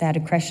church that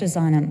had crushes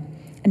on him.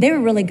 And they were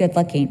really good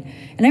looking.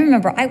 And I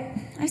remember I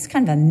was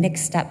kind of a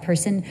mixed up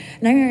person.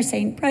 And I remember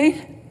saying,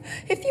 Brian,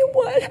 if you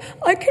would,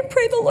 I can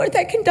pray the Lord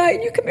that can die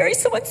and you can marry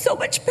someone so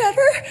much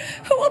better,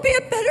 who will be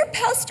a better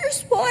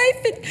pastor's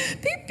wife and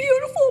be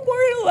beautiful,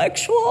 more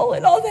intellectual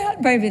and all that.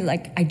 And Brian would be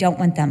like, I don't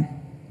want them.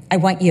 I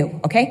want you,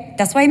 okay?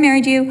 That's why I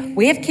married you.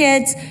 We have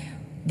kids.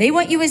 They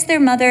want you as their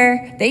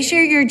mother. They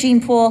share your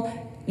gene pool.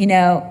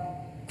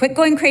 Quit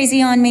going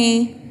crazy on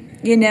me.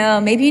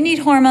 Maybe you need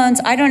hormones.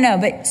 I don't know,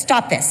 but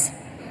stop this.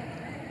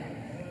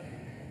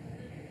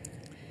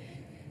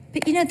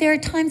 But, there are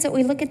times that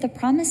we look at the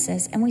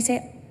promises and we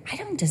say, I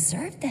don't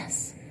deserve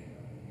this.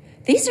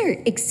 These are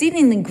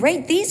exceedingly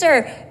great. These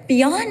are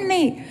beyond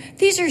me.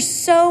 These are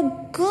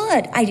so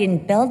good. I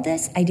didn't build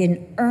this. I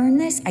didn't earn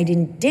this. I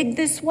didn't dig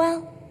this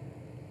well.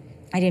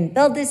 I didn't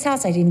build this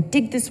house. I didn't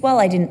dig this well.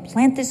 I didn't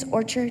plant this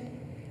orchard.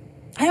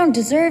 I don't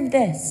deserve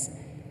this.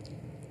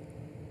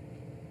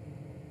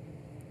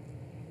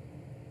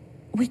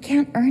 We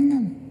can't earn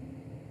them.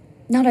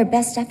 Not our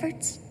best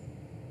efforts.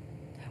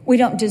 We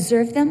don't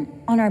deserve them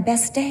on our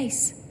best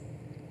days.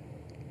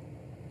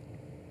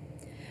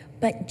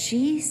 But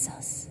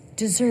Jesus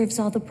deserves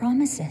all the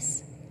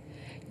promises.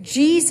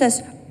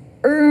 Jesus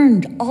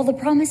earned all the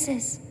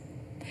promises.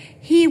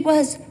 He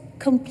was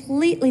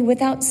completely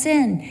without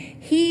sin.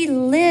 He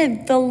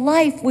lived the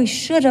life we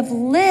should have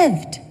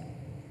lived.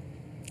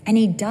 And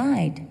he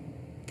died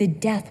the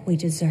death we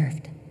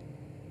deserved.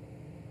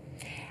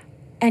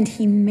 And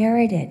he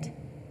merited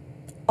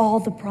all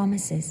the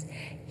promises.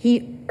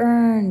 He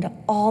earned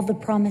all the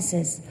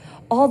promises.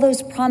 All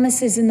those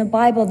promises in the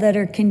Bible that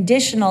are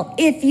conditional.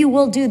 If you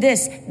will do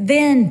this,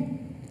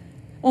 then.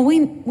 Well,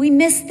 we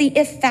miss the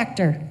if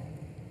factor.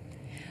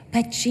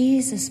 But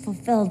Jesus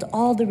fulfilled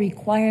all the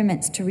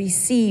requirements to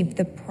receive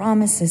the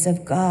promises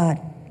of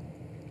God.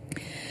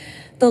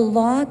 The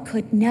law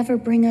could never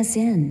bring us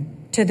in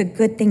to the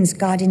good things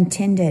God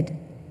intended.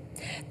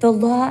 The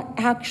law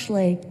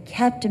actually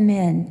kept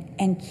men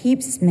and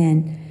keeps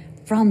men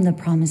from the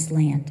promised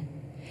land.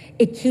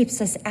 It keeps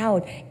us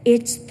out.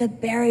 It's the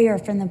barrier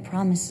from the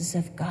promises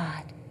of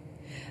God.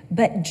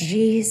 But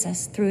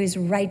Jesus, through his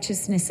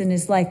righteousness in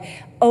his life,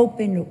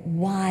 opened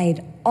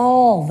wide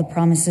all the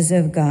promises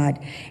of God.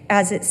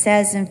 As it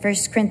says in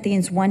 1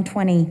 Corinthians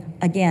 1:20,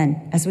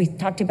 again, as we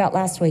talked about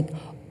last week,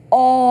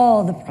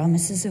 all the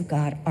promises of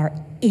God are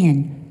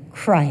in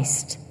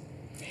Christ.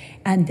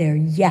 And they're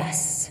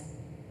yes,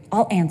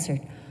 all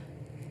answered,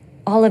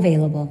 all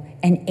available,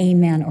 and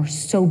amen, or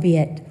so be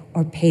it,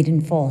 or paid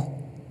in full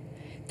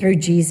through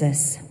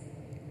Jesus.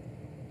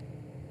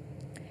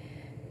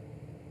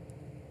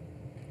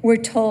 We're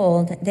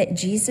told that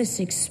Jesus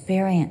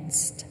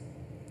experienced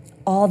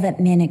all that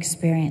men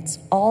experience,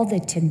 all the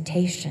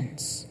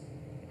temptations,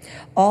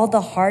 all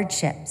the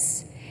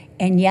hardships,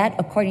 and yet,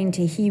 according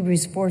to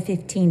Hebrews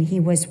 4:15, he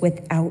was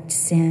without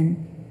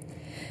sin.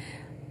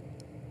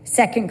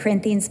 2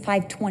 Corinthians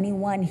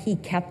 5:21, he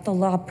kept the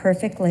law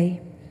perfectly.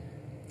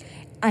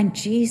 And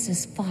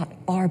Jesus fought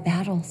our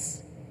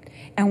battles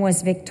and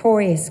was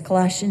victorious,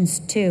 Colossians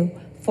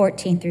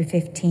 2:14 through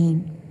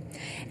 15.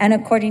 And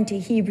according to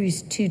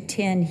Hebrews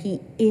 2:10, he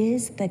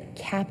is the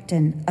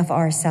captain of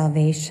our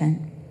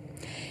salvation.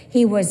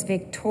 He was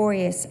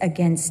victorious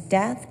against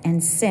death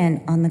and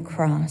sin on the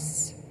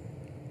cross.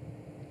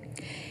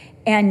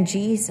 And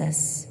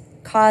Jesus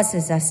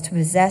causes us to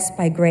possess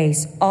by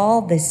grace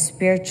all the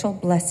spiritual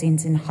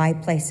blessings in high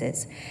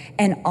places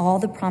and all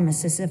the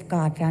promises of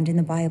God found in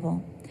the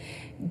Bible.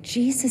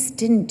 Jesus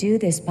didn't do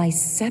this by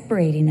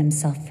separating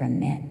himself from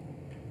men,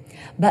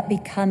 but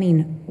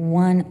becoming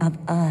one of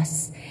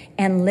us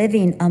and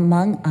living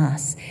among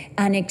us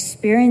and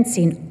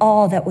experiencing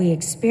all that we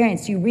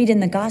experience. You read in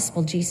the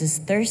gospel, Jesus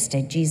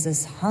thirsted,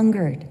 Jesus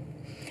hungered,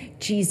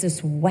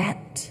 Jesus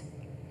wept,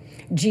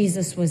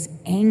 Jesus was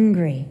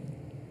angry,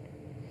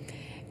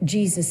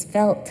 Jesus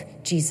felt,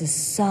 Jesus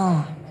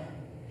saw.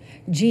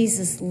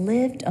 Jesus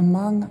lived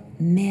among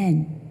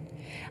men.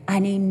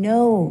 and he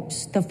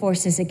knows the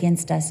forces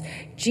against us.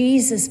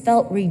 Jesus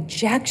felt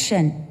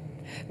rejection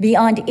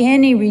beyond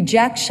any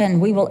rejection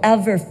we will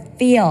ever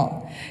feel.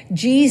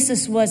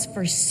 Jesus was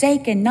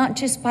forsaken, not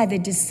just by the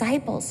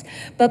disciples,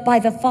 but by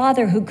the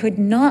Father who could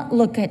not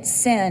look at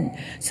sin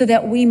so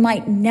that we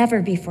might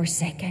never be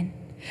forsaken.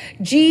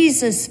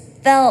 Jesus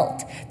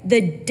felt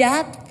the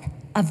depth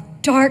of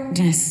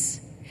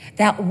darkness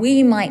that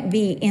we might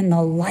be in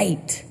the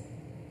light.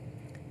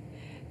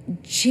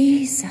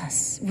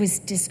 Jesus was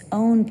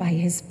disowned by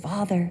his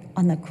Father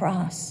on the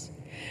cross,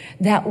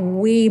 that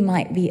we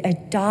might be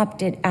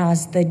adopted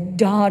as the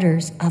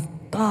daughters of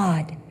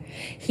God.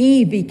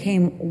 He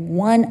became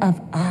one of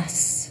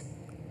us,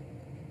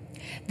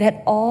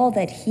 that all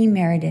that he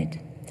merited,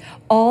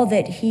 all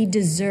that he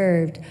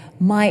deserved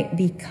might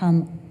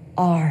become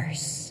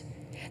ours,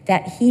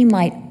 that he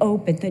might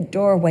open the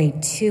doorway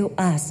to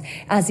us.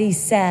 As he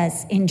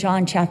says in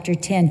John chapter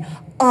 10,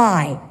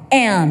 I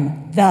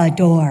am the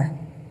door.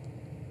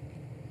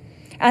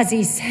 As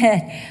he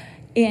said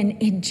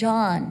in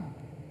John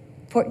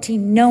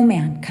 14, no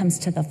man comes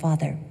to the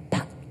Father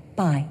but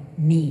by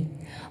me.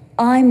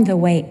 I'm the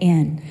way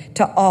in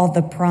to all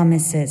the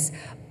promises.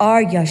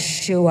 Our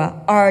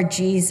Yeshua, our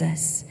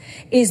Jesus,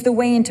 is the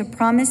way into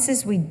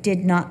promises we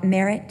did not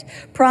merit,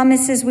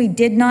 promises we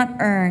did not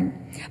earn.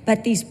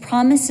 But these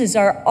promises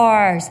are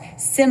ours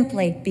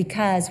simply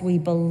because we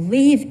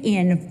believe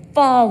in,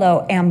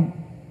 follow, and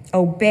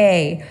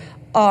obey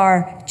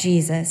our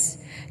Jesus.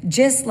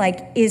 Just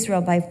like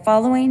Israel, by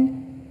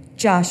following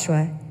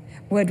Joshua,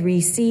 would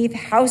receive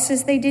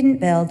houses they didn't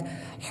build,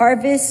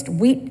 harvest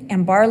wheat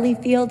and barley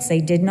fields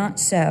they did not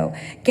sow,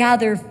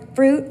 gather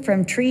fruit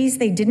from trees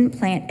they didn't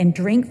plant, and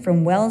drink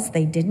from wells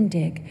they didn't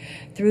dig.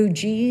 Through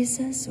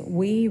Jesus,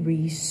 we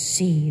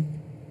receive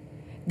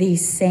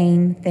these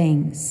same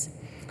things.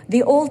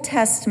 The Old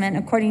Testament,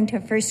 according to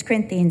 1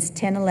 Corinthians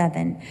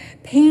 10:11,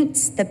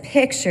 paints the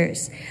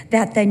pictures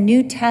that the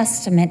New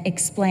Testament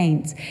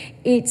explains.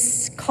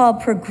 It's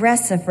called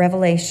progressive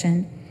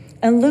revelation.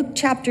 In Luke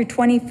chapter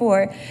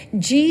 24,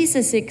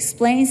 Jesus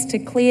explains to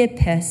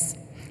Cleopas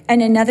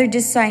and another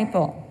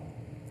disciple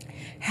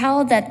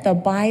how that the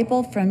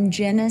Bible from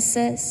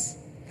Genesis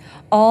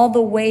all the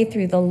way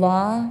through the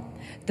law,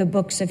 the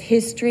books of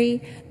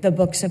history, the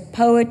books of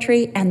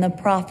poetry, and the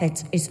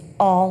prophets is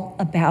all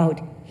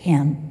about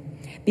him,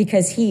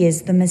 because he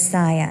is the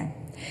Messiah.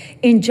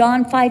 In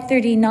John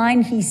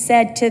 5:39,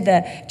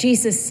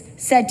 Jesus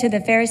said to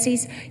the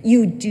Pharisees,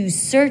 you do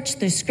search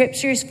the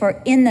scriptures,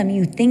 for in them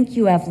you think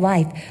you have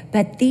life,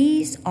 but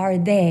these are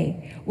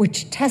they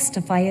which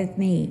testify of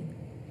me.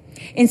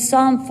 In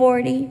Psalm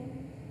 40,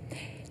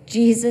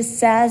 Jesus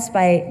says,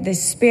 by the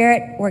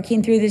Spirit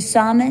working through the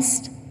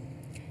psalmist,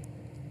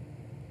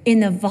 in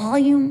the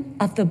volume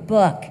of the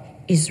book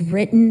is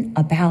written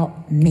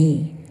about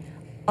me.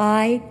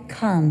 I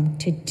come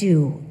to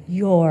do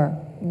your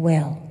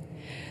will.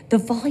 The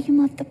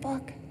volume of the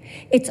book,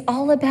 it's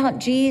all about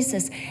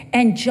Jesus.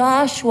 And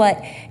Joshua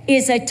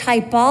is a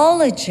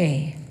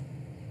typology,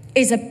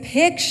 is a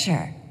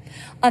picture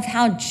of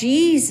how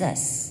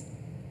Jesus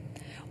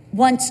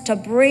wants to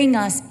bring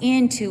us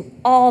into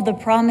all the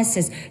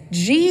promises.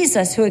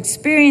 Jesus who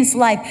experienced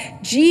life,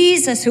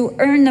 Jesus who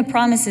earned the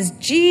promises,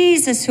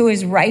 Jesus who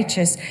is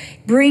righteous,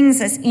 brings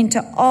us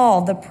into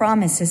all the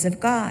promises of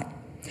God.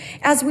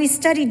 As we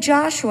study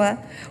Joshua,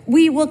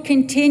 we will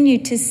continue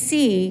to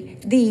see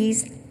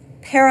these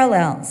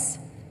parallels,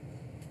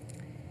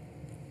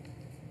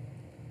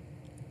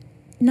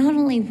 not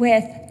only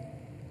with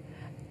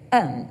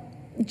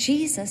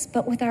Jesus,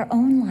 but with our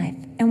own life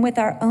and with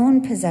our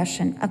own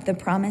possession of the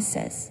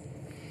promises.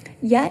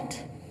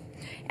 Yet,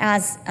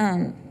 as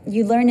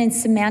you learn in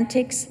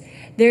semantics,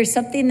 there's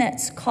something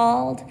that's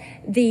called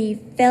the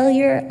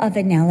failure of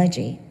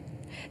analogy,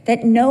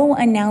 that no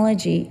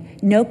analogy,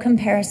 no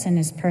comparison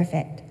is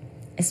perfect,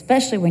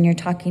 especially when you're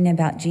talking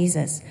about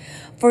Jesus.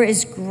 For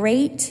as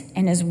great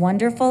and as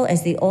wonderful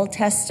as the Old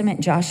Testament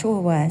Joshua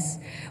was,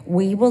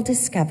 we will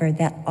discover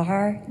that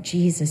our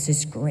Jesus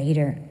is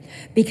greater,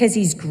 because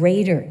he's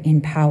greater in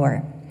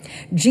power.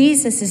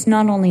 Jesus is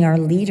not only our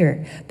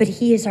leader, but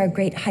he is our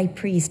great high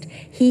priest.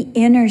 He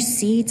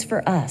intercedes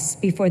for us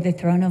before the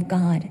throne of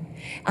God,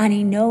 and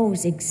he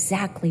knows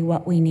exactly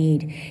what we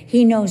need.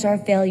 He knows our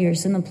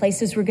failures and the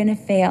places we're going to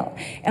fail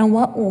and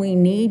what we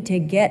need to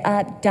get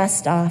up,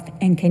 dust off,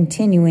 and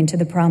continue into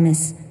the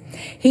promise.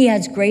 He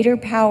has greater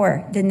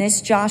power than this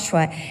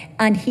Joshua,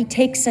 and he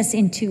takes us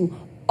into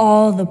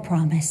all the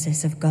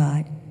promises of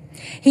God.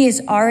 He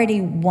has already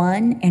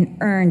won and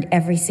earned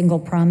every single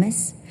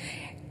promise.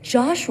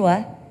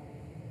 Joshua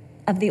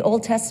of the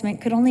Old Testament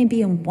could only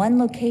be in one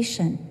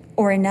location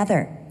or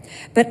another,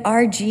 but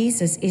our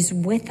Jesus is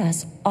with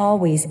us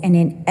always and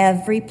in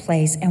every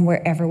place and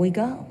wherever we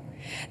go.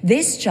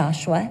 This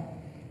Joshua,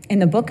 in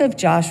the book of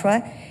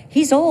Joshua,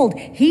 he's old.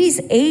 He's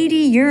 80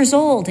 years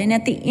old. And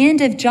at the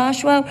end of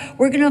Joshua,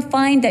 we're going to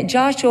find that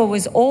Joshua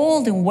was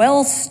old and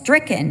well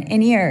stricken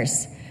in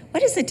years.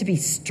 What is it to be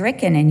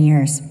stricken in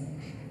years?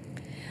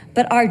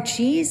 But our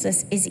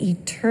Jesus is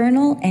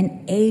eternal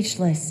and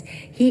ageless.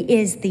 He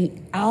is the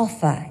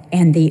Alpha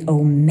and the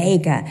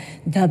Omega,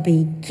 the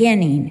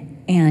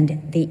beginning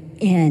and the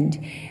end.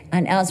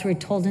 And as we're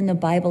told in the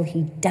Bible,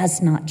 he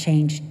does not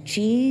change.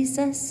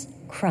 Jesus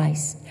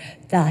Christ,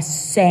 the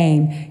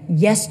same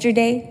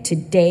yesterday,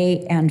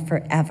 today, and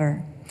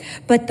forever.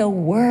 But the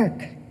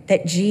work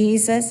that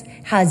Jesus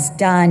has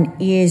done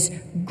is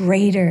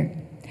greater.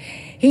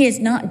 He has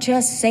not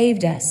just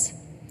saved us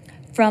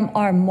from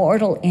our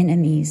mortal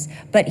enemies,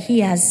 but he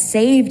has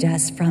saved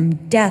us from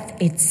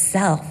death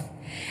itself.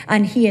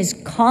 And he has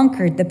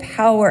conquered the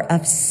power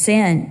of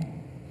sin.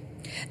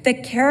 The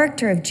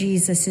character of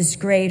Jesus is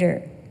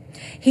greater.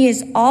 He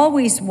is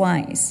always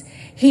wise.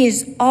 He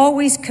is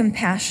always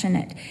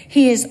compassionate.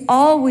 He is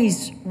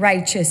always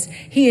righteous.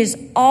 He is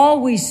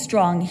always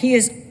strong. He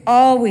is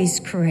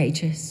always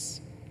courageous.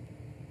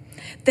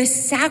 The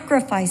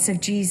sacrifice of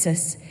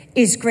Jesus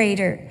is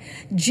greater.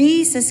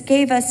 Jesus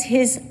gave us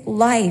his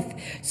life,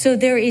 so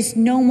there is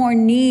no more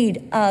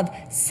need of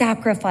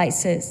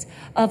sacrifices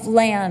of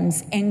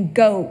lambs and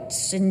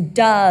goats and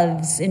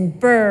doves and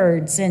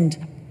birds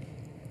and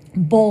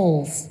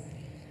bulls.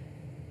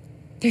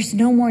 There's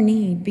no more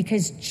need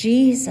because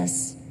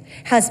Jesus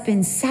has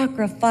been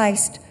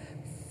sacrificed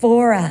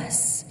for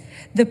us.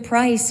 The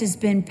price has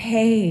been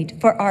paid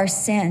for our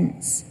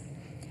sins.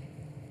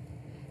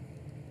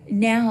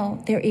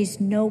 Now there is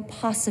no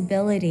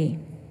possibility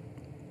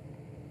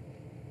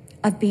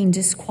of being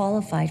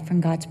disqualified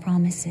from God's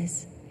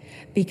promises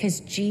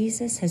because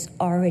Jesus has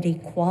already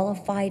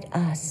qualified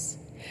us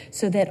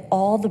so that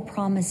all the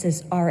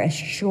promises are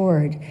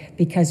assured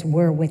because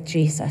we're with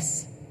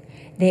Jesus.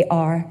 They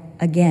are,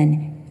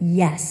 again,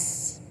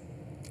 yes,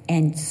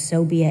 and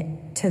so be it,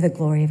 to the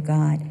glory of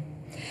God.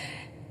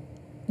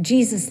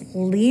 Jesus'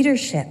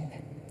 leadership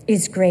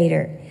is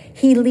greater.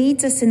 He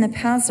leads us in the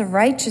paths of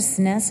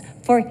righteousness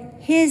for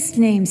his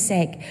name's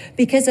sake,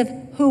 because of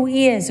who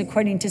he is,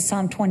 according to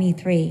Psalm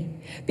 23,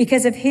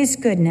 because of his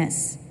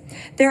goodness.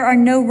 There are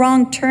no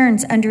wrong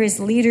turns under his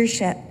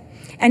leadership.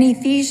 And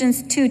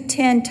Ephesians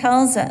 2:10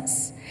 tells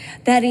us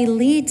that he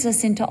leads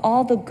us into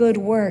all the good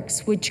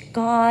works which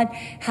God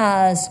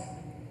has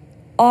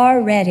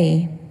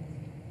already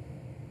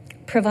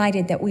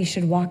provided that we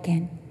should walk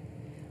in.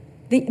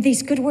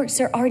 These good works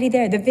are already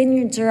there. The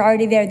vineyards are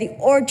already there. The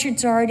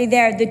orchards are already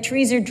there. The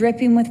trees are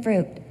dripping with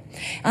fruit.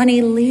 And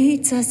he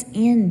leads us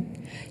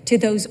in to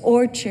those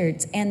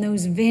orchards and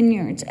those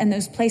vineyards and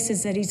those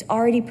places that he's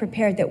already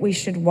prepared that we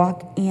should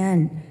walk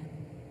in.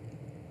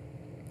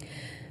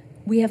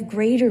 We have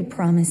greater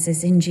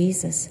promises in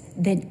Jesus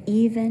than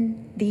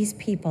even these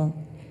people,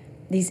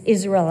 these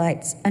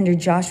Israelites under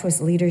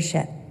Joshua's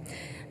leadership.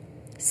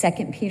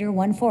 2 Peter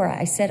 1:4.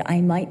 I said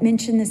I might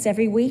mention this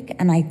every week,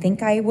 and I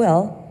think I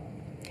will,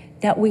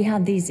 that we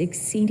have these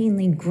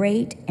exceedingly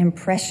great and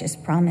precious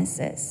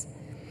promises.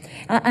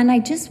 And I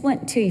just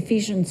went to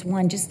Ephesians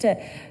 1 just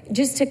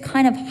to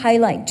kind of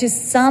highlight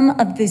just some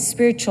of the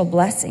spiritual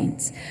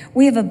blessings.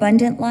 We have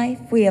abundant life,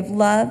 we have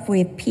love, we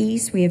have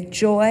peace, we have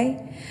joy,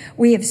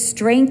 we have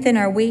strength in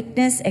our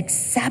weakness,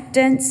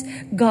 acceptance,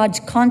 God's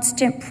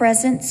constant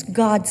presence,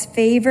 God's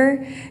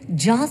favor,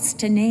 just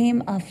to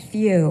name a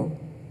few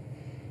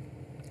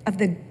of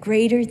the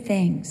greater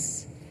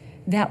things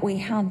that we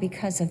have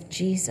because of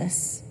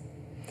Jesus.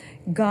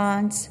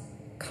 God's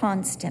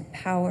constant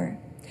power.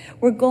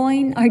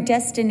 Our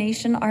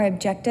destination, our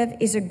objective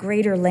is a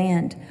greater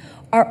land.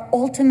 Our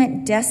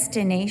ultimate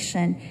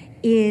destination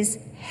is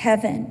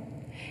heaven.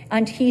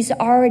 And he's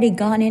already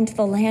gone into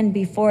the land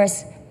before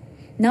us,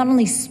 not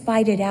only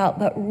spied it out,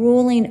 but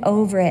ruling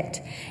over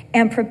it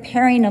and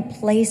preparing a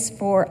place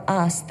for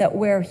us that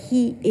where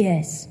he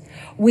is,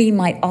 we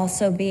might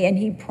also be. And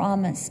he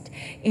promised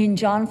in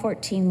John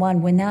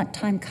 14:1, when that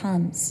time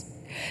comes,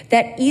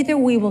 that either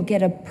we will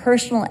get a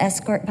personal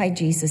escort by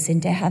Jesus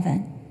into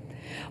heaven,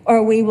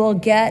 or we will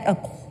get a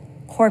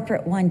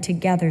corporate one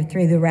together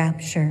through the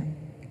rapture.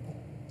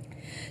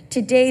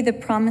 Today, the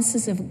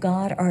promises of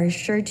God are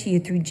assured to you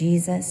through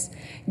Jesus.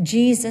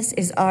 Jesus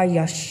is our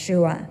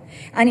Yeshua,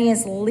 and he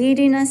is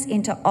leading us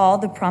into all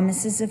the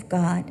promises of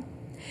God.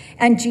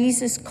 And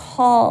Jesus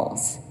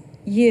calls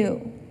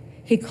you,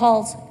 he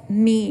calls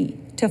me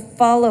to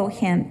follow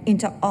him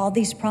into all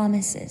these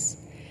promises.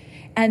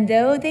 And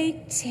though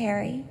they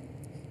tarry,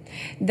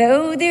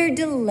 though they're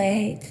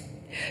delayed,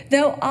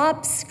 though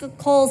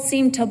obstacles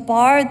seem to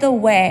bar the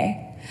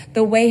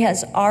way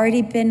has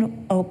already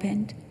been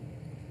opened.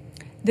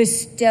 The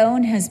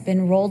stone has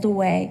been rolled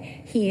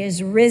away. He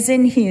is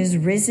risen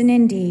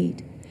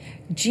indeed.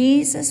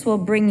 Jesus will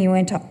bring you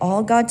into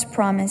all God's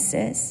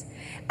promises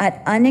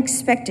at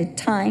unexpected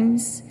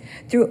times,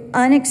 through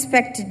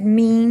unexpected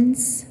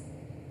means,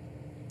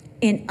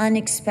 in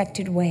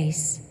unexpected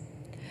ways.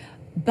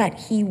 But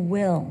he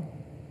will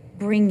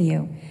bring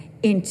you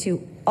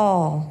into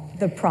all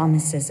the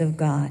promises of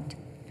God.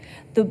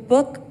 The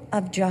book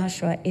of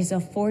Joshua is a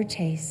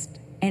foretaste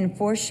and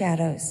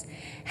foreshadows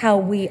how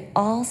we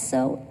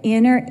also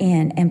enter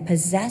in and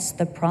possess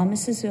the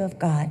promises of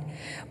God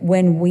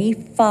when we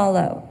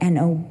follow and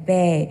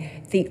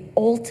obey the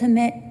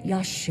ultimate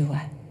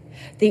Yeshua,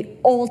 the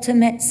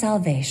ultimate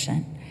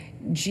salvation.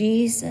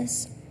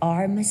 Jesus,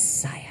 our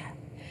Messiah,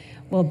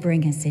 will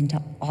bring us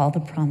into all the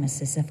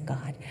promises of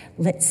God.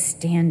 Let's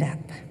stand up.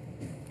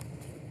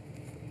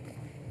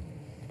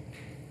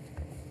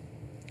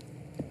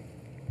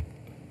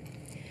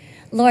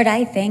 Lord,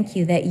 I thank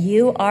you that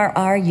you are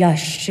our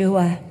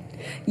Yeshua.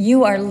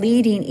 You are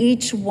leading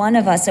each one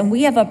of us, and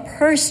we have a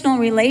personal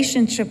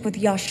relationship with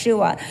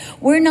Yeshua.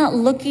 We're not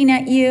looking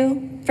at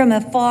you from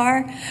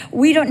afar.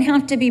 We don't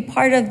have to be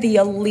part of the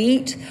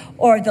elite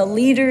or the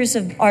leaders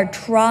of our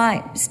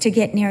tribes to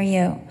get near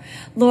you.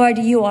 Lord,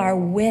 you are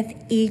with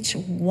each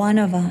one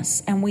of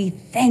us, and we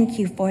thank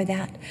you for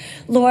that.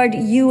 Lord,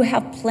 you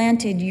have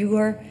planted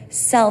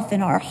yourself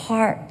in our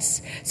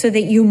hearts so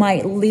that you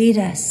might lead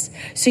us,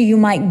 so you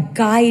might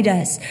guide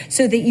us,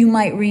 so that you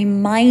might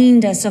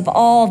remind us of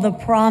all the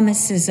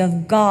promises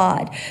of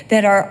God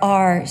that are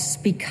ours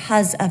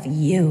because of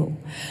you.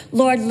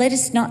 Lord, let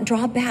us not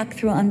draw back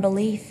through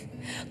unbelief.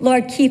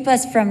 Lord, keep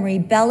us from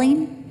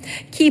rebelling.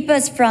 Keep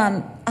us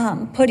from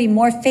putting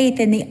more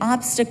faith in the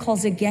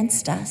obstacles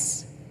against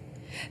us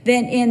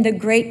than in the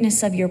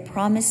greatness of your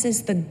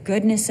promises, the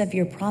goodness of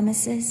your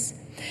promises,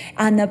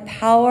 and the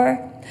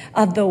power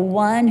of the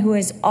one who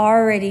has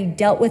already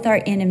dealt with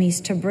our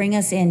enemies to bring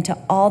us into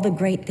all the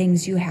great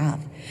things you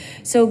have.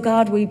 So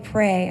God,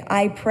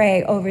 I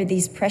pray over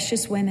these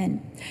precious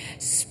women.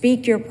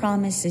 Speak your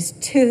promises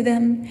to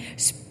them.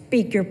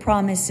 Speak your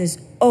promises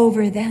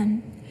over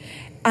them.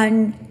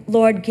 And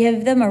Lord,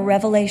 give them a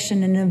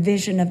revelation and a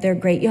vision of their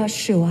great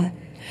Yeshua,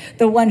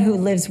 the one who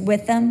lives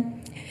with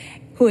them,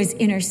 who is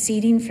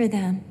interceding for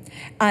them,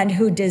 and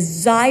who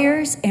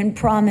desires and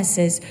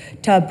promises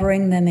to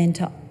bring them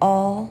into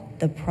all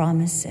the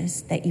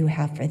promises that you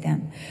have for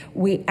them.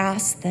 We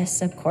ask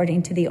this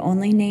according to the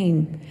only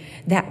name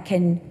that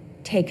can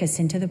take us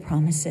into the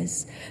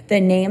promises,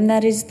 the name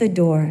that is the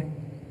door,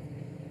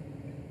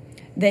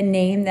 the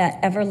name that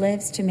ever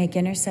lives to make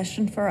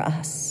intercession for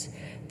us,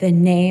 the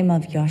name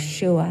of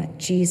Yeshua,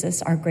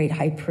 Jesus, our great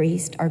high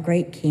priest, our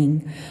great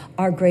king,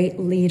 our great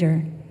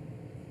leader.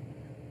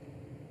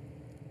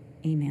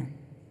 Amen.